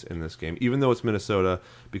 points in this game, even though it's Minnesota,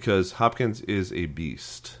 because Hopkins is a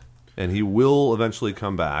beast, and he will eventually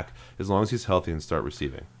come back as long as he's healthy and start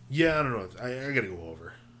receiving. Yeah, I don't know. I got to go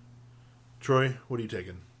over. Troy, what are you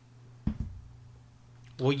taking?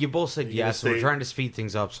 Well, you both said yes. We're trying to speed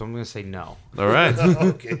things up, so I'm going to say no. All right.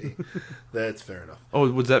 Okay. That's fair enough.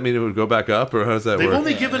 Oh, would that mean it would go back up, or how does that work? They've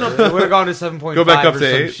only given up... It would have gone to 7.5 Go back up or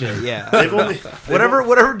to some 8? Shit. Yeah.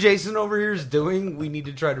 Whatever Jason over here is doing, we need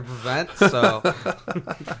to try to prevent, so...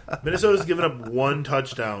 Minnesota's given up 1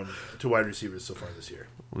 touchdown to wide receivers so far this year.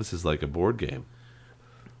 This is like a board game.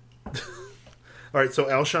 All right, so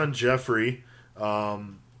Alshon Jeffrey,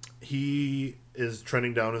 he is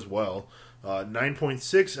trending down as well.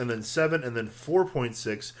 9.6 and then 7 and then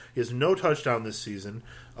 4.6. He has no touchdown this season.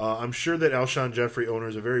 I'm sure that Alshon Jeffrey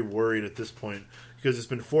owners are very worried at this point because it's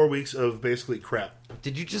been 4 weeks of basically crap.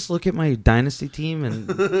 Did you just look at my dynasty team and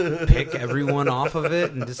pick everyone off of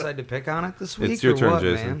it and decide to pick on it this week? It's your turn, what,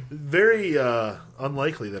 Jason. Man? Very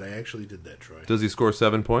unlikely that I actually did that, Troy. Does he score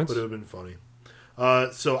 7 points? But it would have been funny.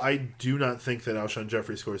 So I do not think that Alshon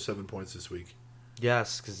Jeffrey scores 7 points this week.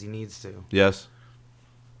 Yes, because he needs to. Yes.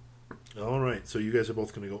 All right, so you guys are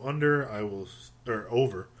both going to go under.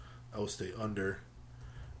 Over. I will stay under,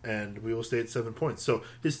 and we will stay at 7 points. So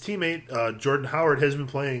his teammate Jordan Howard has been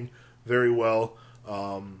playing very well.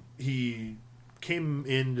 He came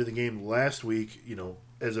into the game last week, on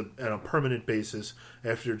a permanent basis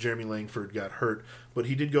after Jeremy Langford got hurt, but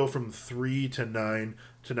he did go from 3 to 9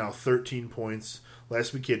 to now 13 points.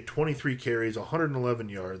 Last week he had 23 carries, 111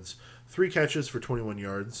 yards, 3 catches for 21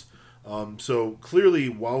 yards. So clearly,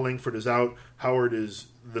 while Langford is out, Howard is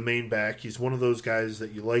the main back. He's one of those guys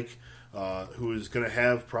that you like, who is going to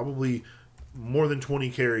have probably more than 20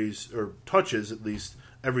 carries or touches at least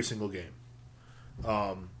every single game.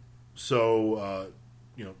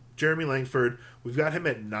 Jeremy Langford. We've got him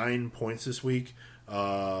at 9 points this week.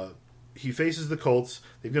 He faces the Colts.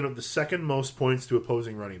 They've given up the second most points to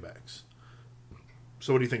opposing running backs.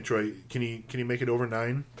 So what do you think, Troy? Can he make it over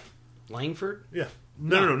 9? Langford? Yeah.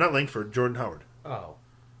 No, not Langford. Jordan Howard. Oh.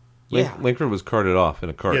 Yeah. Langford was carted off in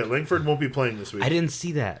a cart. Yeah, Langford won't be playing this week. I didn't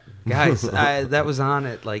see that. Guys, that was on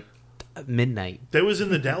at like midnight. That was in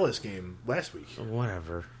the Dallas game last week.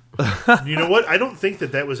 Whatever. You know what? I don't think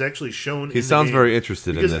that was actually shown. He sounds very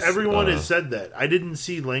interested in this. Because everyone has said that. I didn't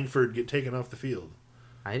see Langford get taken off the field.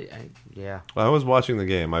 Yeah. I was watching the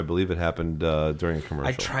game. I believe it happened during a commercial.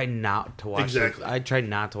 I try not to watch. Exactly. I try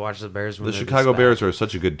not to watch the Bears. When The they're Chicago this bad. Bears are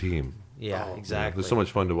such a good team. Yeah, Oh, exactly. They're so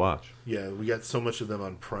much fun to watch. Yeah, we got so much of them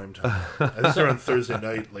on prime time. I think they're on Thursday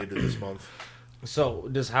night later this month. So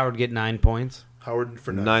does Howard get 9 points? Howard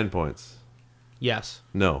for 9. 9 points. Yes.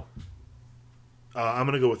 No. I'm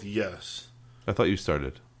going to go with yes. I thought you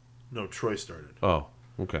started. No, Troy started. Oh,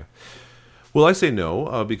 okay. Well, I say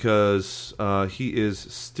no because he is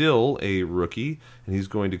still a rookie, and he's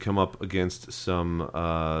going to come up against some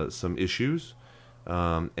issues.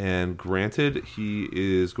 And granted, he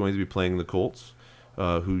is going to be playing the Colts,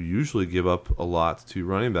 who usually give up a lot to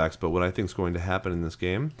running backs. But what I think is going to happen in this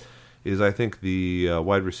game is I think the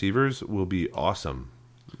wide receivers will be awesome.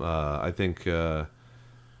 I think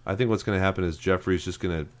what's going to happen is Jeffrey's just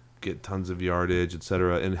going to get tons of yardage,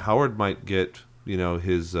 etc. And Howard might get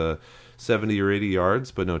his 70 or 80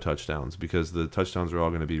 yards, but no touchdowns, because the touchdowns are all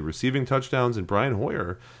going to be receiving touchdowns. And Brian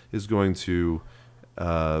Hoyer is going to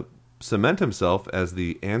cement himself as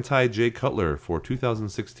the anti-Jay Cutler for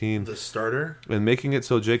 2016. The starter? And making it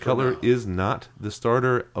so Jay Cutler is not the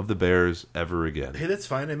starter of the Bears ever again. Hey, that's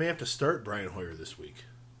fine. I may have to start Brian Hoyer this week.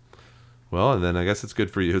 Well, and then I guess it's good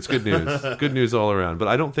for you. It's good news. Good news all around. But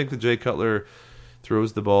I don't think that Jay Cutler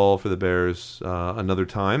throws the ball for the Bears another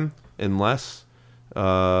time unless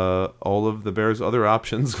all of the Bears' other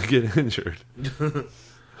options get injured.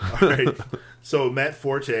 All right. So Matt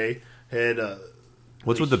Forte had...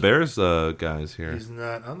 What's with the Bears guys here? He's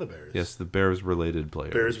not on the Bears. Yes, the Bears-related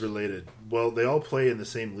players. Bears-related. Well, they all play in the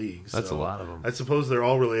same league. That's so a lot of them. I suppose they're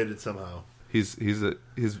all related somehow. He's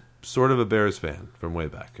sort of a Bears fan from way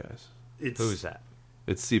back, guys. Who's that?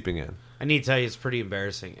 It's seeping in. I need to tell you, it's pretty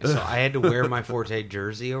embarrassing. So I had to wear my Forte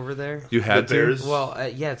jersey over there. You had The Bears? to?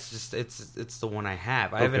 Well, yeah, it's the one I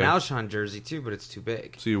have. I have an Okay. Alshon jersey too, but it's too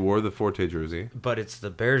big. So you wore the Forte jersey But it's the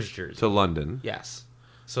Bears jersey. to London. Yes.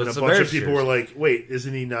 So And it's a the bunch Bears of people jersey. were like, wait,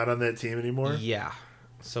 isn't he not on that team anymore? Yeah.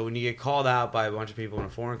 So when you get called out by a bunch of people in a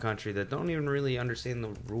foreign country that don't even really understand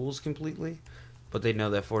the rules completely, but they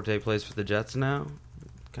know that Forte plays for the Jets now,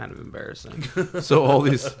 kind of embarrassing. So all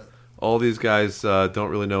these guys don't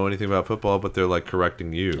really know anything about football, but they're like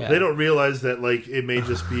correcting you. Yeah. They don't realize that like it may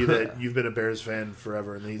just be that you've been a Bears fan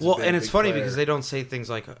forever, and he's Well, a big, and it's big funny player. because they don't say things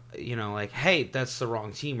like, like, hey, that's the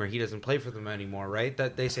wrong team, or he doesn't play for them anymore, right?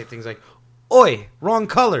 That they say things like, oi, wrong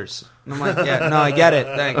colors. And I'm like, yeah, no, I get it,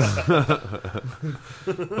 thanks.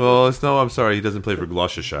 Well, it's no, I'm sorry, he doesn't play for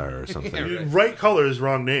Gloucestershire or something. Yeah, right. Right colors,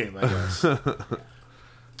 wrong name, I guess.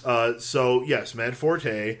 So, yes, Matt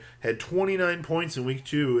Forte had 29 points in Week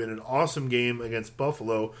 2 in an awesome game against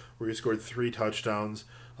Buffalo where he scored 3 touchdowns.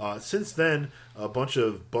 Since then, a bunch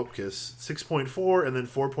of bupkis, 6.4 and then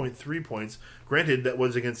 4.3 points. Granted, that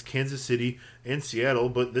was against Kansas City and Seattle,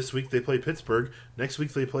 but this week they play Pittsburgh. Next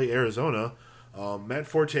week they play Arizona. Matt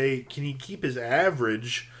Forte, can he keep his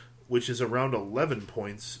average, which is around 11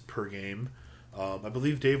 points per game? I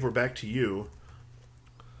believe, Dave, we're back to you.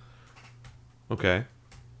 Okay.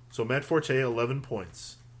 So Matt Forte, 11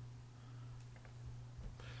 points.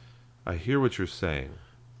 I hear what you're saying.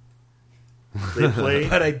 They play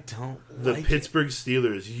But I don't the like Pittsburgh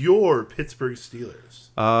Steelers. Your Pittsburgh Steelers.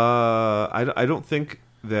 I don't think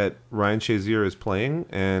that Ryan Shazier is playing,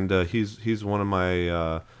 and he's one of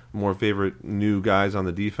my more favorite new guys on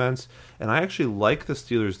the defense. And I actually like the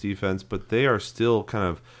Steelers' defense, but they are still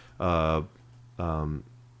kind of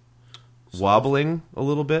wobbling a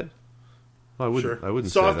little bit. I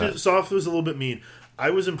wouldn't Soft, say that. Soft was a little bit mean.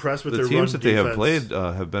 I was impressed with The their teams run that they have defense. played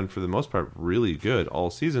have been, for the most part, really good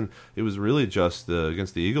all season. It was really just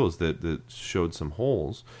against the Eagles that showed some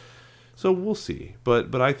holes. So we'll see.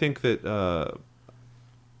 But I think that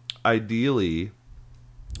ideally,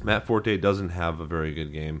 Matt Forte doesn't have a very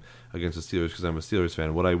good game against the Steelers because I'm a Steelers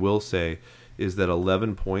fan. What I will say is that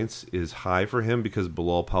 11 points is high for him because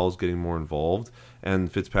Bilal Powell's getting more involved,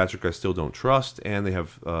 and Fitzpatrick I still don't trust, and they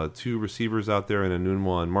have 2 receivers out there, and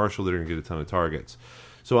Enunwa and Marshall that are going to get a ton of targets.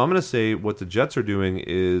 So I'm going to say what the Jets are doing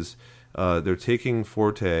is they're taking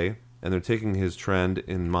Forte, and they're taking his trend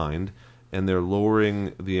in mind, and they're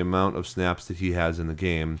lowering the amount of snaps that he has in the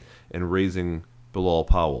game and raising Bilal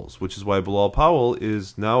Powell's, which is why Bilal Powell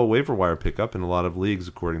is now a waiver wire pickup in a lot of leagues,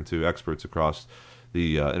 according to experts across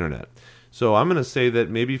the internet. So I'm going to say that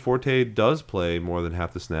maybe Forte does play more than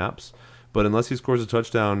half the snaps, but unless he scores a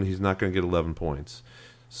touchdown, he's not going to get 11 points.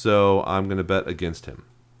 So I'm going to bet against him.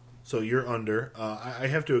 So you're under. I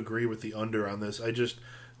have to agree with the under on this. I just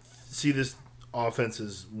see this offense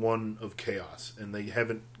as one of chaos, and they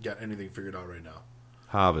haven't got anything figured out right now.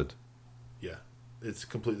 Harvard. Yeah, it's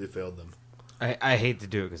completely failed them. I hate to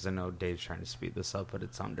do it because I know Dave's trying to speed this up, but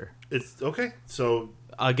it's under. It's okay. So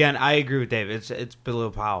again, I agree with Dave. It's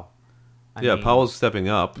below Powell. I mean, Powell's stepping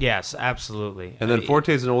up. Yes, absolutely. And then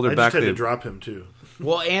Forte's an older I back. just had to drop him too.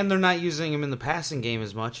 Well, and they're not using him in the passing game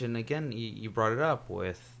as much. And again, you brought it up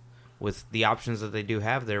with the options that they do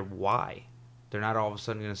have there. Why? They're not all of a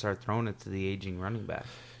sudden going to start throwing it to the aging running back.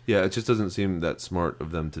 Yeah, it just doesn't seem that smart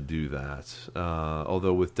of them to do that.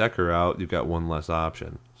 Although with Decker out, you've got one less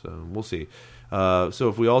option. So we'll see. So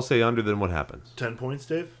if we all say under, then what happens? 10 points,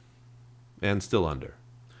 Dave? And still under.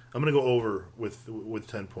 I'm going to go over with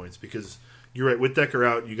 10 points because you're right. With Decker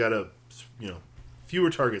out, you got fewer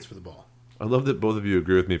targets for the ball. I love that both of you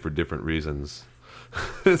agree with me for different reasons.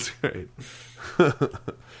 It's great.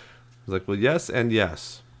 It's like, well, yes and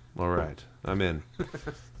yes. All right, I'm in.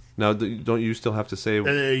 Now, don't you still have to say... And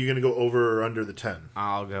are you going to go over or under the 10?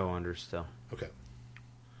 I'll go under still. Okay.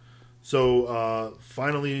 So,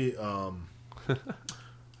 finally,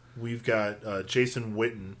 we've got Jason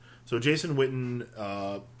Witten. So, Jason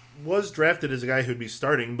Witten was drafted as a guy who'd be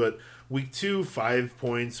starting, but week 2, 5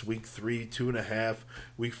 points. Week 3, 2.5.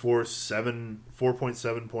 Week 4,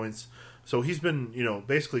 4.7 points. So, he's been,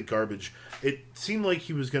 basically garbage. It seemed like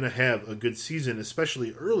he was going to have a good season,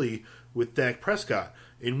 especially early with Dak Prescott.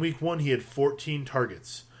 In week 1, he had 14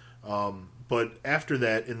 targets. But after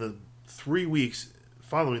that, in the 3 weeks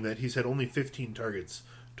following that, he's had only 15 targets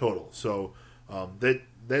total. So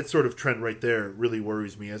that sort of trend right there really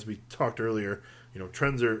worries me. As we talked earlier,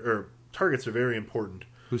 targets are very important.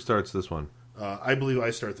 Who starts this one? I believe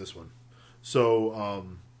I start this one. So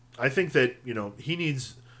I think that he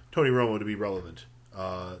needs Tony Romo to be relevant.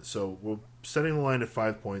 So we're setting the line at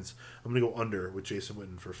 5 points. I'm going to go under with Jason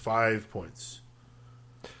Witten for 5 points.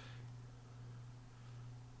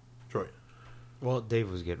 Troy. Well, Dave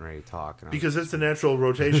was getting ready to talk. Because it's the natural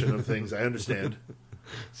rotation of things. I understand.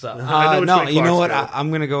 So I know no, you know what? go. I'm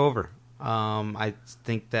going to go over. I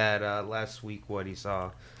think that last week, he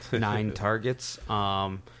saw 9 targets.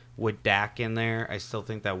 With Dak in there, I still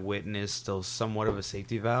think that Witten is still somewhat of a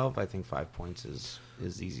safety valve. I think 5 points is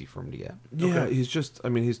easy for him to get. Yeah, Okay.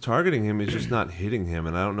 he's targeting him. He's just not hitting him,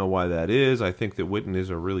 and I don't know why that is. I think that Witten is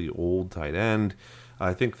a really old tight end.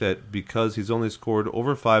 I think that because he's only scored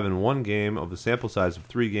over 5 in one game of the sample size of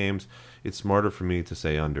 3 games, it's smarter for me to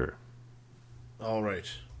say under. All right.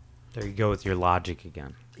 There you go with your logic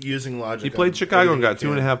again. Using logic. He played Chicago and got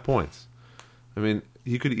everything he 2.5 points. I mean,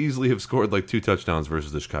 he could easily have scored like 2 touchdowns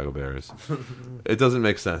versus the Chicago Bears. It doesn't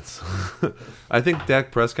make sense. I think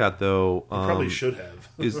Dak Prescott, though, can. Probably should have.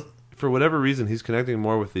 is for whatever reason he's connecting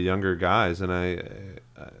more with the younger guys, and I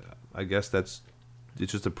guess it's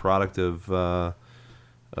just a product of I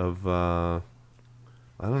don't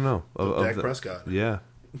know of Dak Prescott. Yeah.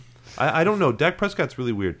 I don't know. Dak Prescott's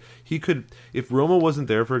really weird. He could, if Romo wasn't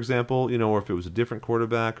there, for example, or if it was a different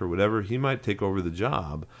quarterback or whatever, he might take over the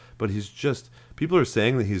job. But he's just, people are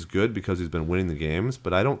saying that he's good because he's been winning the games,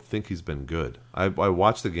 but I don't think he's been good. I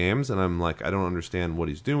watch the games and I'm like, I don't understand what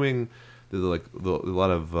he's doing. There's like a lot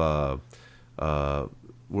of,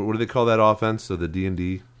 what do they call that offense? So the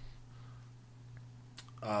D&D?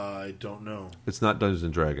 I don't know. It's not Dungeons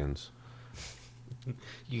and Dragons.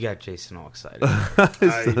 You got Jason all excited.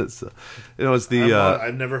 It's the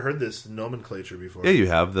I've never heard this nomenclature before. yeah, you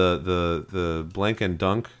have the blank and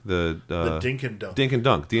dunk, the dink and dunk. Dink and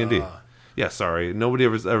dunk, D&D. Yeah, sorry, nobody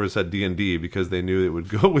ever said D&D because they knew it would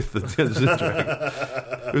go with the Dungeons and Dragons.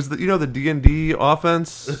 It was the D&D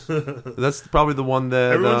offense. That's probably the one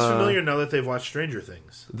that Everyone's familiar now that they've watched Stranger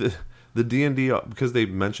Things. The D&D because they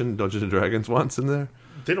mentioned Dungeons and Dragons once in there.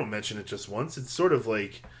 They don't mention it just once. It's sort of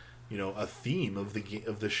like a theme of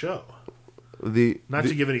the show. Not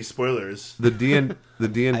to give any spoilers. The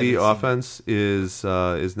D&D offense is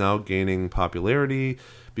now gaining popularity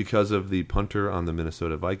because of the punter on the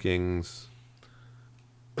Minnesota Vikings.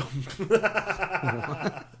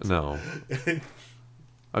 No,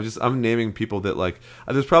 I'm naming people that like.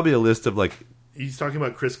 There's probably a list of like. He's talking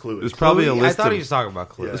about Chris Cluey. There's probably a list. I thought he was taling about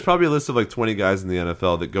Cluey. There's probably a list of like 20 guys in the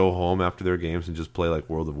NFL that go home after their games and just play like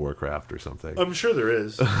World of Warcraft or something. I'm sure there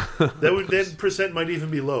is. That percent might even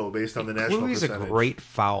be low based on the national Cluey's a percentage. great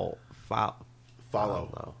foul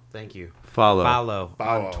Follow. Thank you. Follow. Follow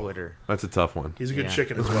Follow. on Twitter. That's a tough one. He's a good Yeah.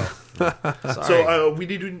 chicken as well. Sorry. So we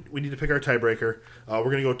need to pick our tiebreaker. We're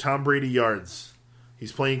going to go Tom Brady yards.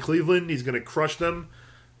 He's playing Cleveland. He's going to crush them.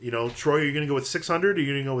 You know, Troy, are you going to go with 600 or are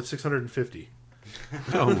you going to go with 650?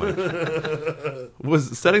 Oh my!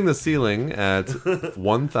 Was setting the ceiling at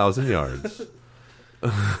 1,000 yards.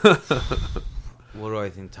 What do I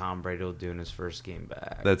think Tom Brady will do in his first game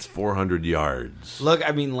back? That's 400 yards. Look,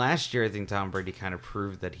 I mean, last year I think Tom Brady kind of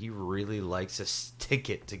proved that he really likes to stick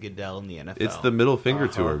it to Goodell in the NFL. It's the middle finger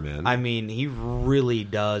tour, man. I mean, he really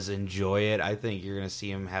does enjoy it. I think you're going to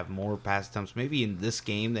see him have more pass attempts, maybe in this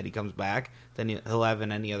game that he comes back, than he'll have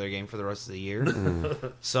in any other game for the rest of the year.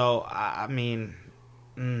 So, I mean,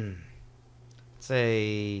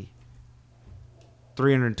 say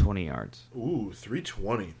 320 yards. Ooh,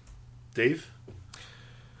 320. Dave?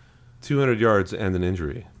 200 yards and an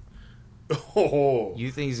injury. Oh, You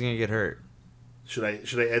think he's going to get hurt? should I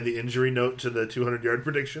add the injury note to the 200-yard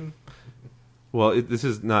prediction? Well, this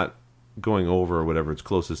is not going over or whatever it's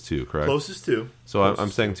closest to, correct? Closest to. So I'm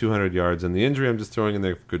saying 200 yards, and the injury I'm just throwing in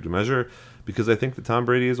there for good measure because I think that Tom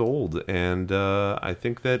Brady is old, and I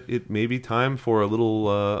think that it may be time for a little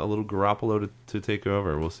Garoppolo to take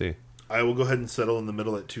over. We'll see. I will go ahead and settle in the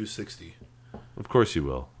middle at 260. Of course you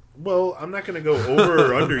will. Well, I'm not going to go over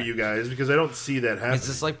or under you guys because I don't see that happening. Is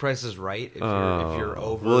this like Price is Right? If you're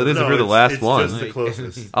over. Well, it is No, if you're the it's- last it's one. just the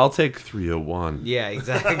closest. I'll take 301. Yeah,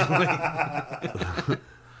 exactly. I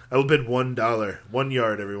will bid $1. 1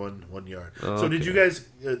 yard, everyone. 1 yard. So, did you guys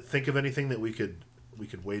think of anything that we could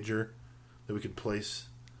wager, that we could place?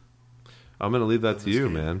 I'm going to leave that to this you,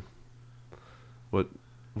 game. man.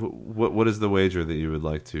 What is the wager that you would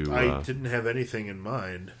like to? I didn't have anything in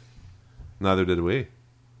mind. Neither did we.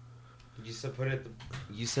 You said put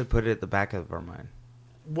it at the back of our mind.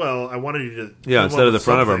 Well, I wanted you to. Yeah, come instead up of the with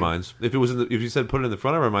front of our something. minds. If you said put it in the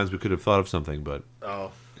front of our minds, we could have thought of something. But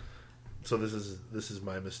Oh, so this is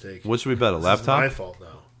my mistake. what should we bet? A This laptop? is my fault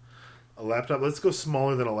now. A laptop. Let's go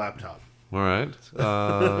smaller than a laptop. All right.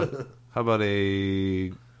 How about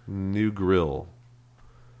a new grill?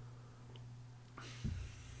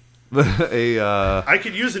 I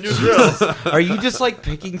could use a new grill. Are you just like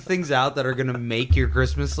picking things out that are going to make your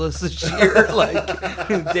Christmas list this year?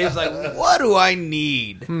 Like, Dave's like, what do I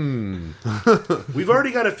need? We've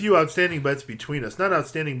already got a few outstanding bets between us. Not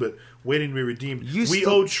outstanding, but waiting to be redeemed. You We still-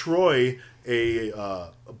 owe Troy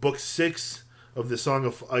a book 6 of the Song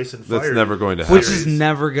of Ice and Fire. That's never going to happen. Which is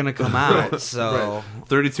never going to come out. So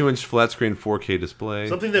 32-inch flat screen 4K display.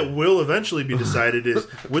 Something that will eventually be decided is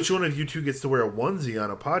which one of you two gets to wear a onesie on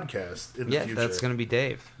a podcast in the yeah, future. that's going to be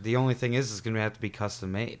Dave. The only thing is, it's going to have to be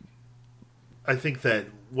custom made. I think that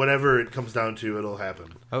whatever it comes down to, it'll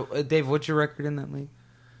happen. Oh, Dave, what's your record in that league?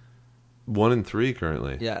 1-3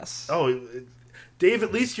 currently. Yes. Oh, Dave,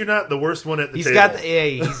 at least you're not the worst one at the He's table. got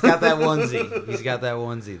he's got that onesie. He's got that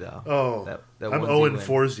onesie though. Oh, that I'm onesie 0 win.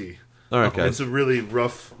 4Z. All right, guys. It's a really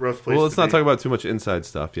rough place. Well, let's to not be. talk about too much inside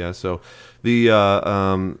stuff. Yeah. So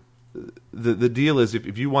the deal is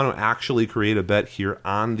if you want to actually create a bet here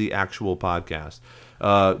on the actual podcast,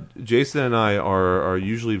 Jason and I are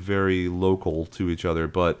usually very local to each other,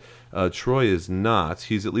 but Troy is not.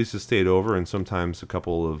 He's at least a state over and sometimes a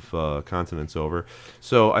couple of continents over.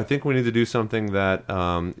 So I think we need to do something that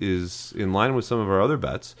is in line with some of our other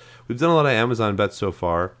bets. We've done a lot of Amazon bets so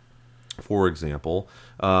far. For example,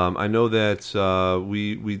 I know that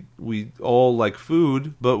we all like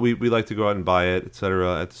food, but we like to go out and buy it,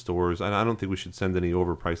 etc. at the stores. And I don't think we should send any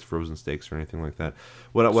overpriced frozen steaks or anything like that.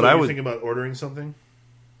 What So I you would think about ordering something?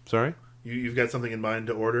 sorry, You've got something in mind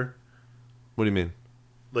to order? what do you mean?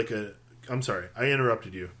 I'm sorry, I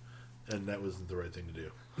interrupted you, and that wasn't the right thing to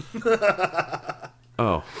do.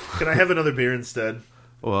 Oh, Can I have another beer instead?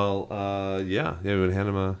 well, yeah, we would hand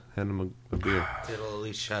him a beer. It'll at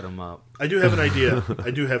least shut him up. I do have an idea.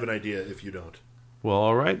 I do have an idea. If you don't, Well,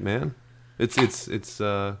 all right, man. It's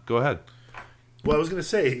go ahead. well, I was going to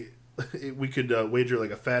say we could wager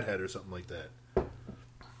like a fathead or something like that,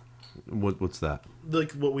 What's that?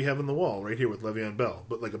 like what we have on the wall right here with Le'Veon Bell,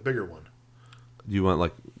 but like a bigger one. Do you want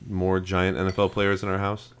like more giant NFL players in our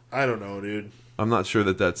house? I don't know, dude. I'm not sure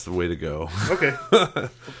that that's the way to go. Okay,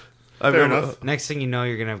 I've fair never- enough. Next thing you know,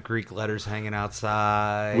 you're gonna have Greek letters hanging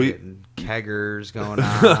outside, We- and keggers going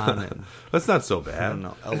on, and That's not so I bad. don't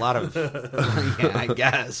know, a lot of yeah, I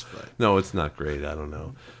guess, but No, it's not great. I don't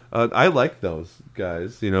know. I like those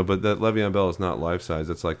guys, but that Le'Veon Bell is not life size.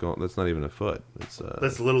 That's that's not even a foot. It's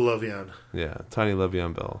That's little Le'Veon. yeah, tiny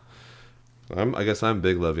Le'Veon Bell. I guess I'm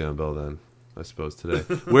big Le'Veon Bell then. I suppose, today.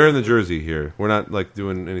 Wearing the jersey here. We're not like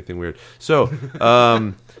doing anything weird. So,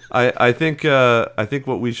 I think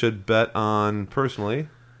what we should bet on personally.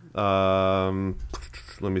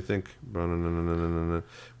 Let me think.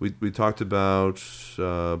 We talked about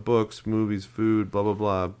books, movies, food, blah blah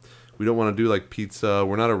blah. We don't want to do like pizza.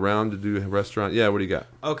 We're not around to do a restaurant. Yeah, what do you got?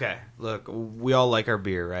 Okay, look, we all like our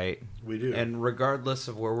beer, right? We do. And regardless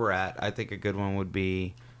of where we're at, I think a good one would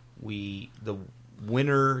be the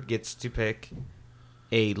winner gets to pick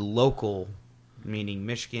a local, meaning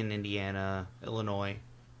Michigan, Indiana, Illinois,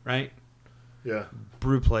 right? Yeah.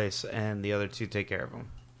 Brew place, and the other two take care of them.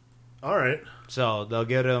 All right. So they'll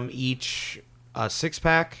get them each a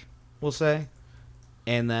 6-pack, we'll say.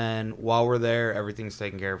 And then while we're there, everything's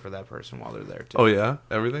taken care of for that person while they're there, too. Oh, yeah?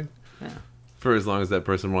 Everything? Yeah. For as long as that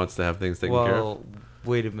person wants to have things taken care of? Well,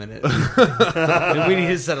 wait a minute. We need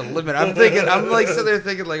to set a limit. I'm like sitting there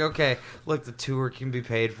thinking, like, okay, look, the tour can be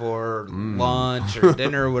paid for, lunch or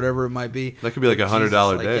dinner or whatever it might be. That could be like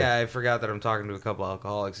 $100 day. Yeah, I forgot that I'm talking to a couple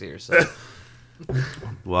alcoholics here, so.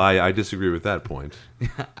 Well, I disagree with that point.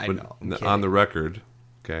 I know. On the record,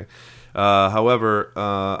 okay. However,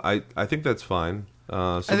 I think that's fine. So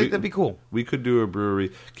I think that'd be cool. We could do a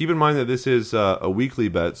brewery. Keep in mind that this is a weekly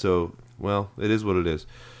bet, so, well, it is what it is.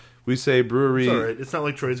 We say brewery. It's all right. It's not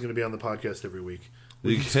like Troy's going to be on the podcast every week.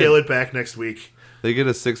 We can scale it back next week. They get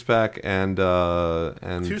a 6-pack and 2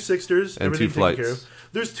 Sixters and 2 flights. Care of.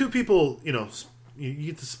 There's 2 people. You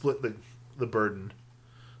get to split the burden.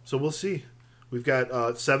 So we'll see. We've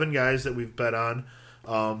got 7 guys that we've bet on.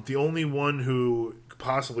 The only one who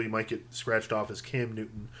possibly might get scratched off is Cam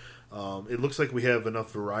Newton. It looks like we have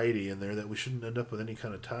enough variety in there that we shouldn't end up with any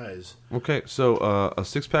kind of ties. Okay, so a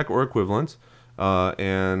 6-pack or equivalent,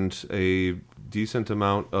 and a decent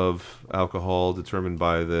amount of alcohol determined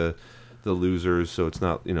by the losers, so it's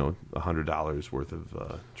not $100 worth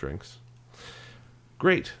of drinks.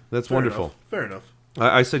 Great, that's wonderful. Fair enough.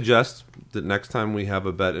 I suggest that next time we have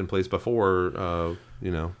a bet in place before,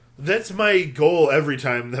 That's my goal every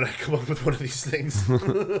time that I come up with one of these things.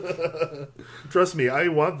 Trust me, I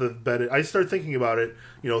want the bet. I start thinking about it,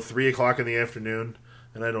 3 o'clock in the afternoon,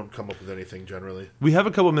 and I don't come up with anything generally. We have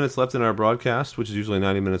a couple minutes left in our broadcast, which is usually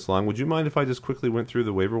 90 minutes long. Would you mind if I just quickly went through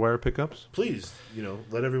the waiver wire pickups? Please,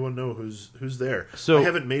 let everyone know who's there. So, I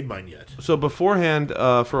haven't made mine yet. So beforehand,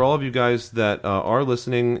 for all of you guys that are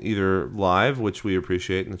listening either live, which we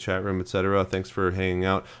appreciate in the chat room, etc., thanks for hanging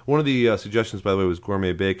out. One of the suggestions, by the way, was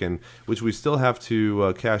Gourmet Bacon, which we still have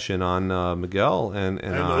to cash in on Miguel and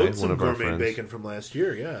I, one of our friends. Gourmet Bacon from last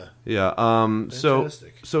year, yeah. Yeah.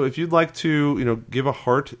 So if you'd like to, give a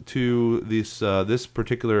heart to this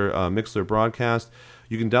particular Mixlr broadcast,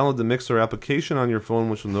 you can download the Mixlr application on your phone,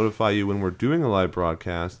 which will notify you when we're doing a live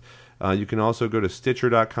broadcast. You can also go to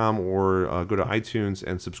Stitcher.com or go to iTunes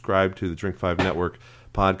and subscribe to the Drink 5 Network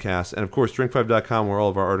podcast. And, of course, Drink5.com, where all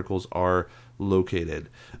of our articles are located.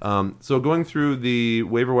 So going through the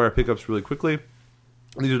waiver wire pickups really quickly.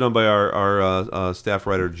 These are done by our staff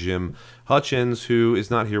writer, Jim Hutchins, who is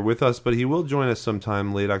not here with us, but he will join us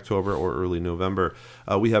sometime late October or early November.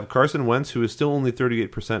 We have Carson Wentz, who is still only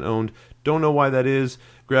 38% owned. Don't know why that is.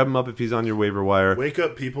 Grab him up if he's on your waiver wire. Wake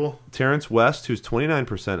up, people. Terrence West, who's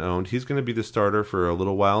 29% owned. He's going to be the starter for a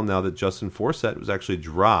little while now that Justin Forsett was actually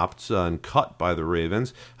dropped and cut by the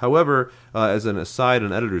Ravens. However, as an aside,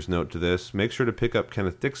 an editor's note to this, make sure to pick up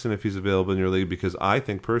Kenneth Dixon if he's available in your league, because I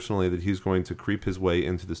think personally that he's going to creep his way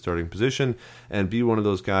into the starting position and be one of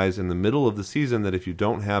those guys in the middle of the season that if you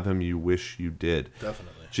don't have him, you wish you did.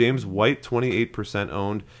 Definitely. James White, 28%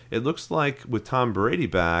 owned. It looks like with Tom Brady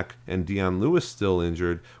back and Deion Lewis still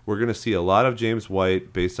injured, we're going to see a lot of James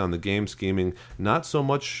White based on the game scheming. Not so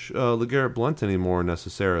much LeGarrette Blount anymore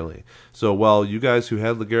necessarily. So while you guys who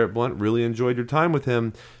had LeGarrette Blount really enjoyed your time with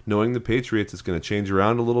him, knowing the Patriots is going to change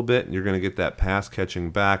around a little bit, and you're going to get that pass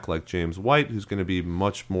catching back like James White, who's going to be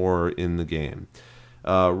much more in the game.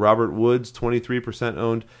 Robert Woods, 23%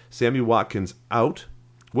 owned. Sammy Watkins out.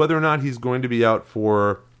 Whether or not he's going to be out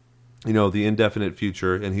for, the indefinite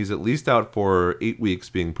future, and he's at least out for 8 weeks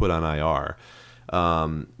being put on IR,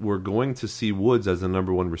 we're going to see Woods as the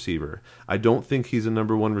number 1 receiver. I don't think he's a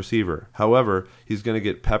number 1 receiver. However, he's going to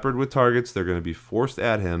get peppered with targets. They're going to be forced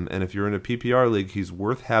at him, and if you're in a PPR league, he's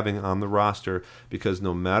worth having on the roster, because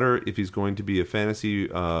no matter if he's going to be a fantasy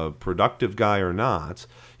productive guy or not,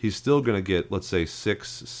 he's still going to get, let's say,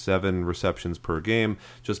 6-7 receptions per game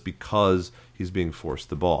just because he's being forced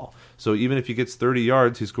the ball. So even if he gets 30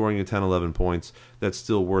 yards, he's scoring you 10-11 points. That's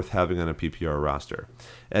still worth having on a PPR roster.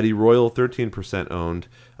 Eddie Royal, 13% owned.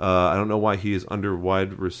 I don't know why he is under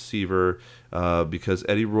wide receiver, because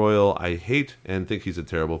Eddie Royal, I hate and think he's a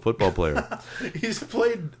terrible football player. He's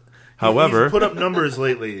played However, he's put up numbers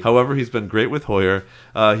lately. However, he's been great with Hoyer.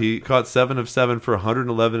 He caught 7 of 7 for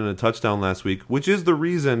 111 and a touchdown last week, which is the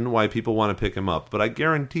reason why people want to pick him up. But I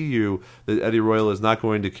guarantee you that Eddie Royal is not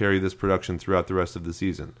going to carry this production throughout the rest of the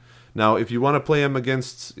season. Now, if you want to play him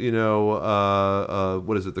against,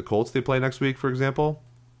 what is it, the Colts they play next week, for example?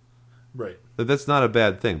 Right. That's not a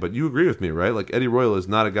bad thing. But you agree with me, right? Like, Eddie Royal is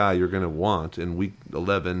not a guy you're going to want in week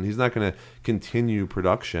 11. He's not going to continue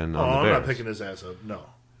production on the Bears. I'm not picking his ass up, no.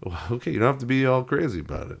 Well, okay, you don't have to be all crazy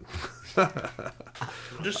about it.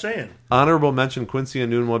 I'm just saying. Honorable mention Quincy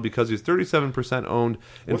Enunwa because he's 37% owned.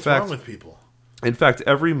 What's wrong with people? In fact,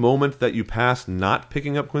 every moment that you pass not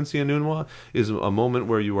picking up Quincy Enunwa is a moment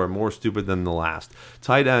where you are more stupid than the last.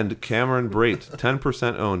 Tight end Cameron Brate,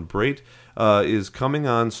 10% owned. Brate is coming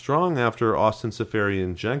on strong after Austin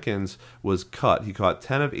Seferian-Jenkins was cut. He caught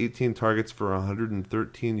 10 of 18 targets for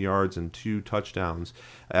 113 yards and 2 touchdowns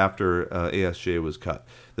after ASJ was cut.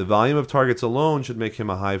 The volume of targets alone should make him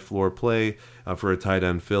a high floor play for a tight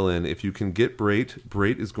end fill-in. If you can get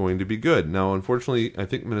Brate is going to be good. Now, unfortunately, I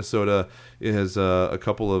think Minnesota has a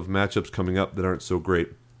couple of matchups coming up that aren't so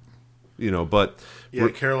great. But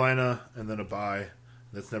Carolina and then a bye.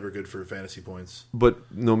 That's never good for fantasy points. But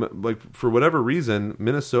for whatever reason,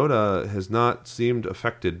 Minnesota has not seemed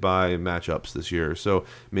affected by matchups this year. So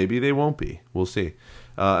maybe they won't be. We'll see.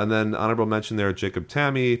 And then honorable mention there, Jacob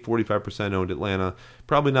Tamme, 45% owned Atlanta.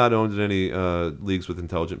 Probably not owned in any leagues with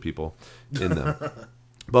intelligent people in them.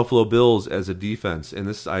 Buffalo Bills as a defense. And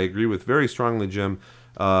this I agree with very strongly, Jim.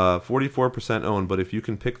 44% owned, but if you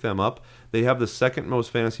can pick them up, they have the second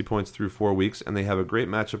most fantasy points through 4 weeks, and they have a great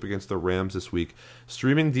matchup against the Rams this week.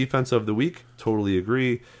 Streaming defense of the week, totally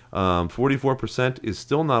agree. 44% is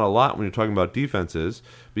still not a lot when you're talking about defenses,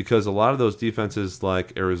 because a lot of those defenses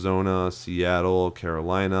like Arizona, Seattle,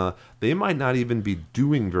 Carolina, they might not even be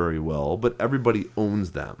doing very well, but everybody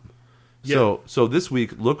owns them. Yeah. So this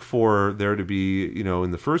week, look for there to be,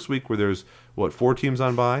 in the first week where there's, 4 teams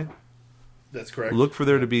on bye? That's correct. Look for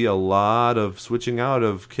there to be a lot of switching out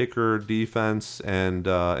of kicker, defense, and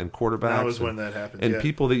quarterbacks. That was when that happened. And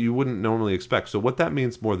people that you wouldn't normally expect. So what that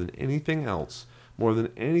means more than anything else,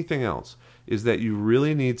 is that you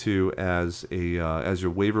really need to, as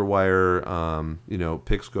your waiver wire,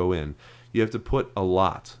 picks go in, you have to put a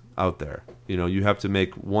lot out there. You have to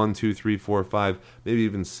make 1, 2, 3, 4, 5, maybe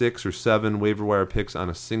even 6 or 7 waiver wire picks on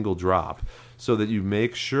a single drop, so that you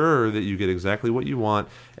make sure that you get exactly what you want.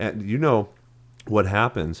 And what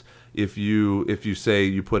happens if you say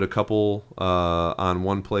you put a couple on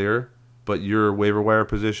one player, but your waiver wire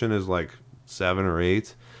position is like 7 or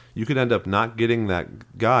 8, you could end up not getting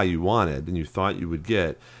that guy you wanted and you thought you would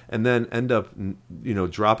get, and then end up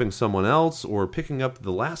dropping someone else or picking up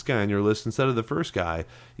the last guy on your list instead of the first guy.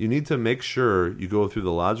 You need to make sure you go through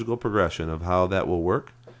the logical progression of how that will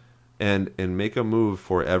work and make a move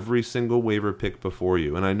for every single waiver pick before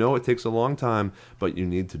you. And I know it takes a long time, but you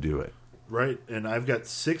need to do it. Right, and I've got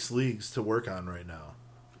 6 leagues to work on right now.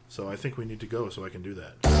 So I think we need to go so I can do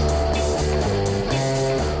that.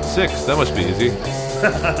 6, that must be easy.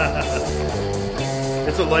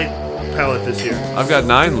 It's a light palette this year. I've got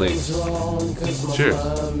 9 leagues. Cheers.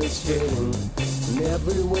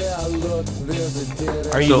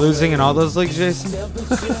 Are you losing in all those leagues, Jason?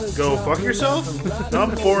 Go fuck yourself? No,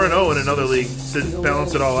 I'm 4-0 in another league to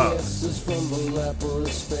balance it all out.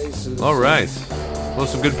 All right. Well,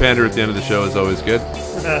 some good pander at the end of the show is always good.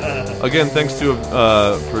 Again, thanks to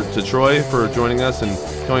Troy for joining us and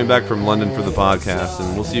coming back from London for the podcast,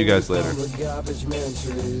 and we'll see you guys later.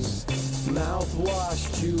 Mouthwash,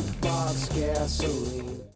 jukebox, gasoline.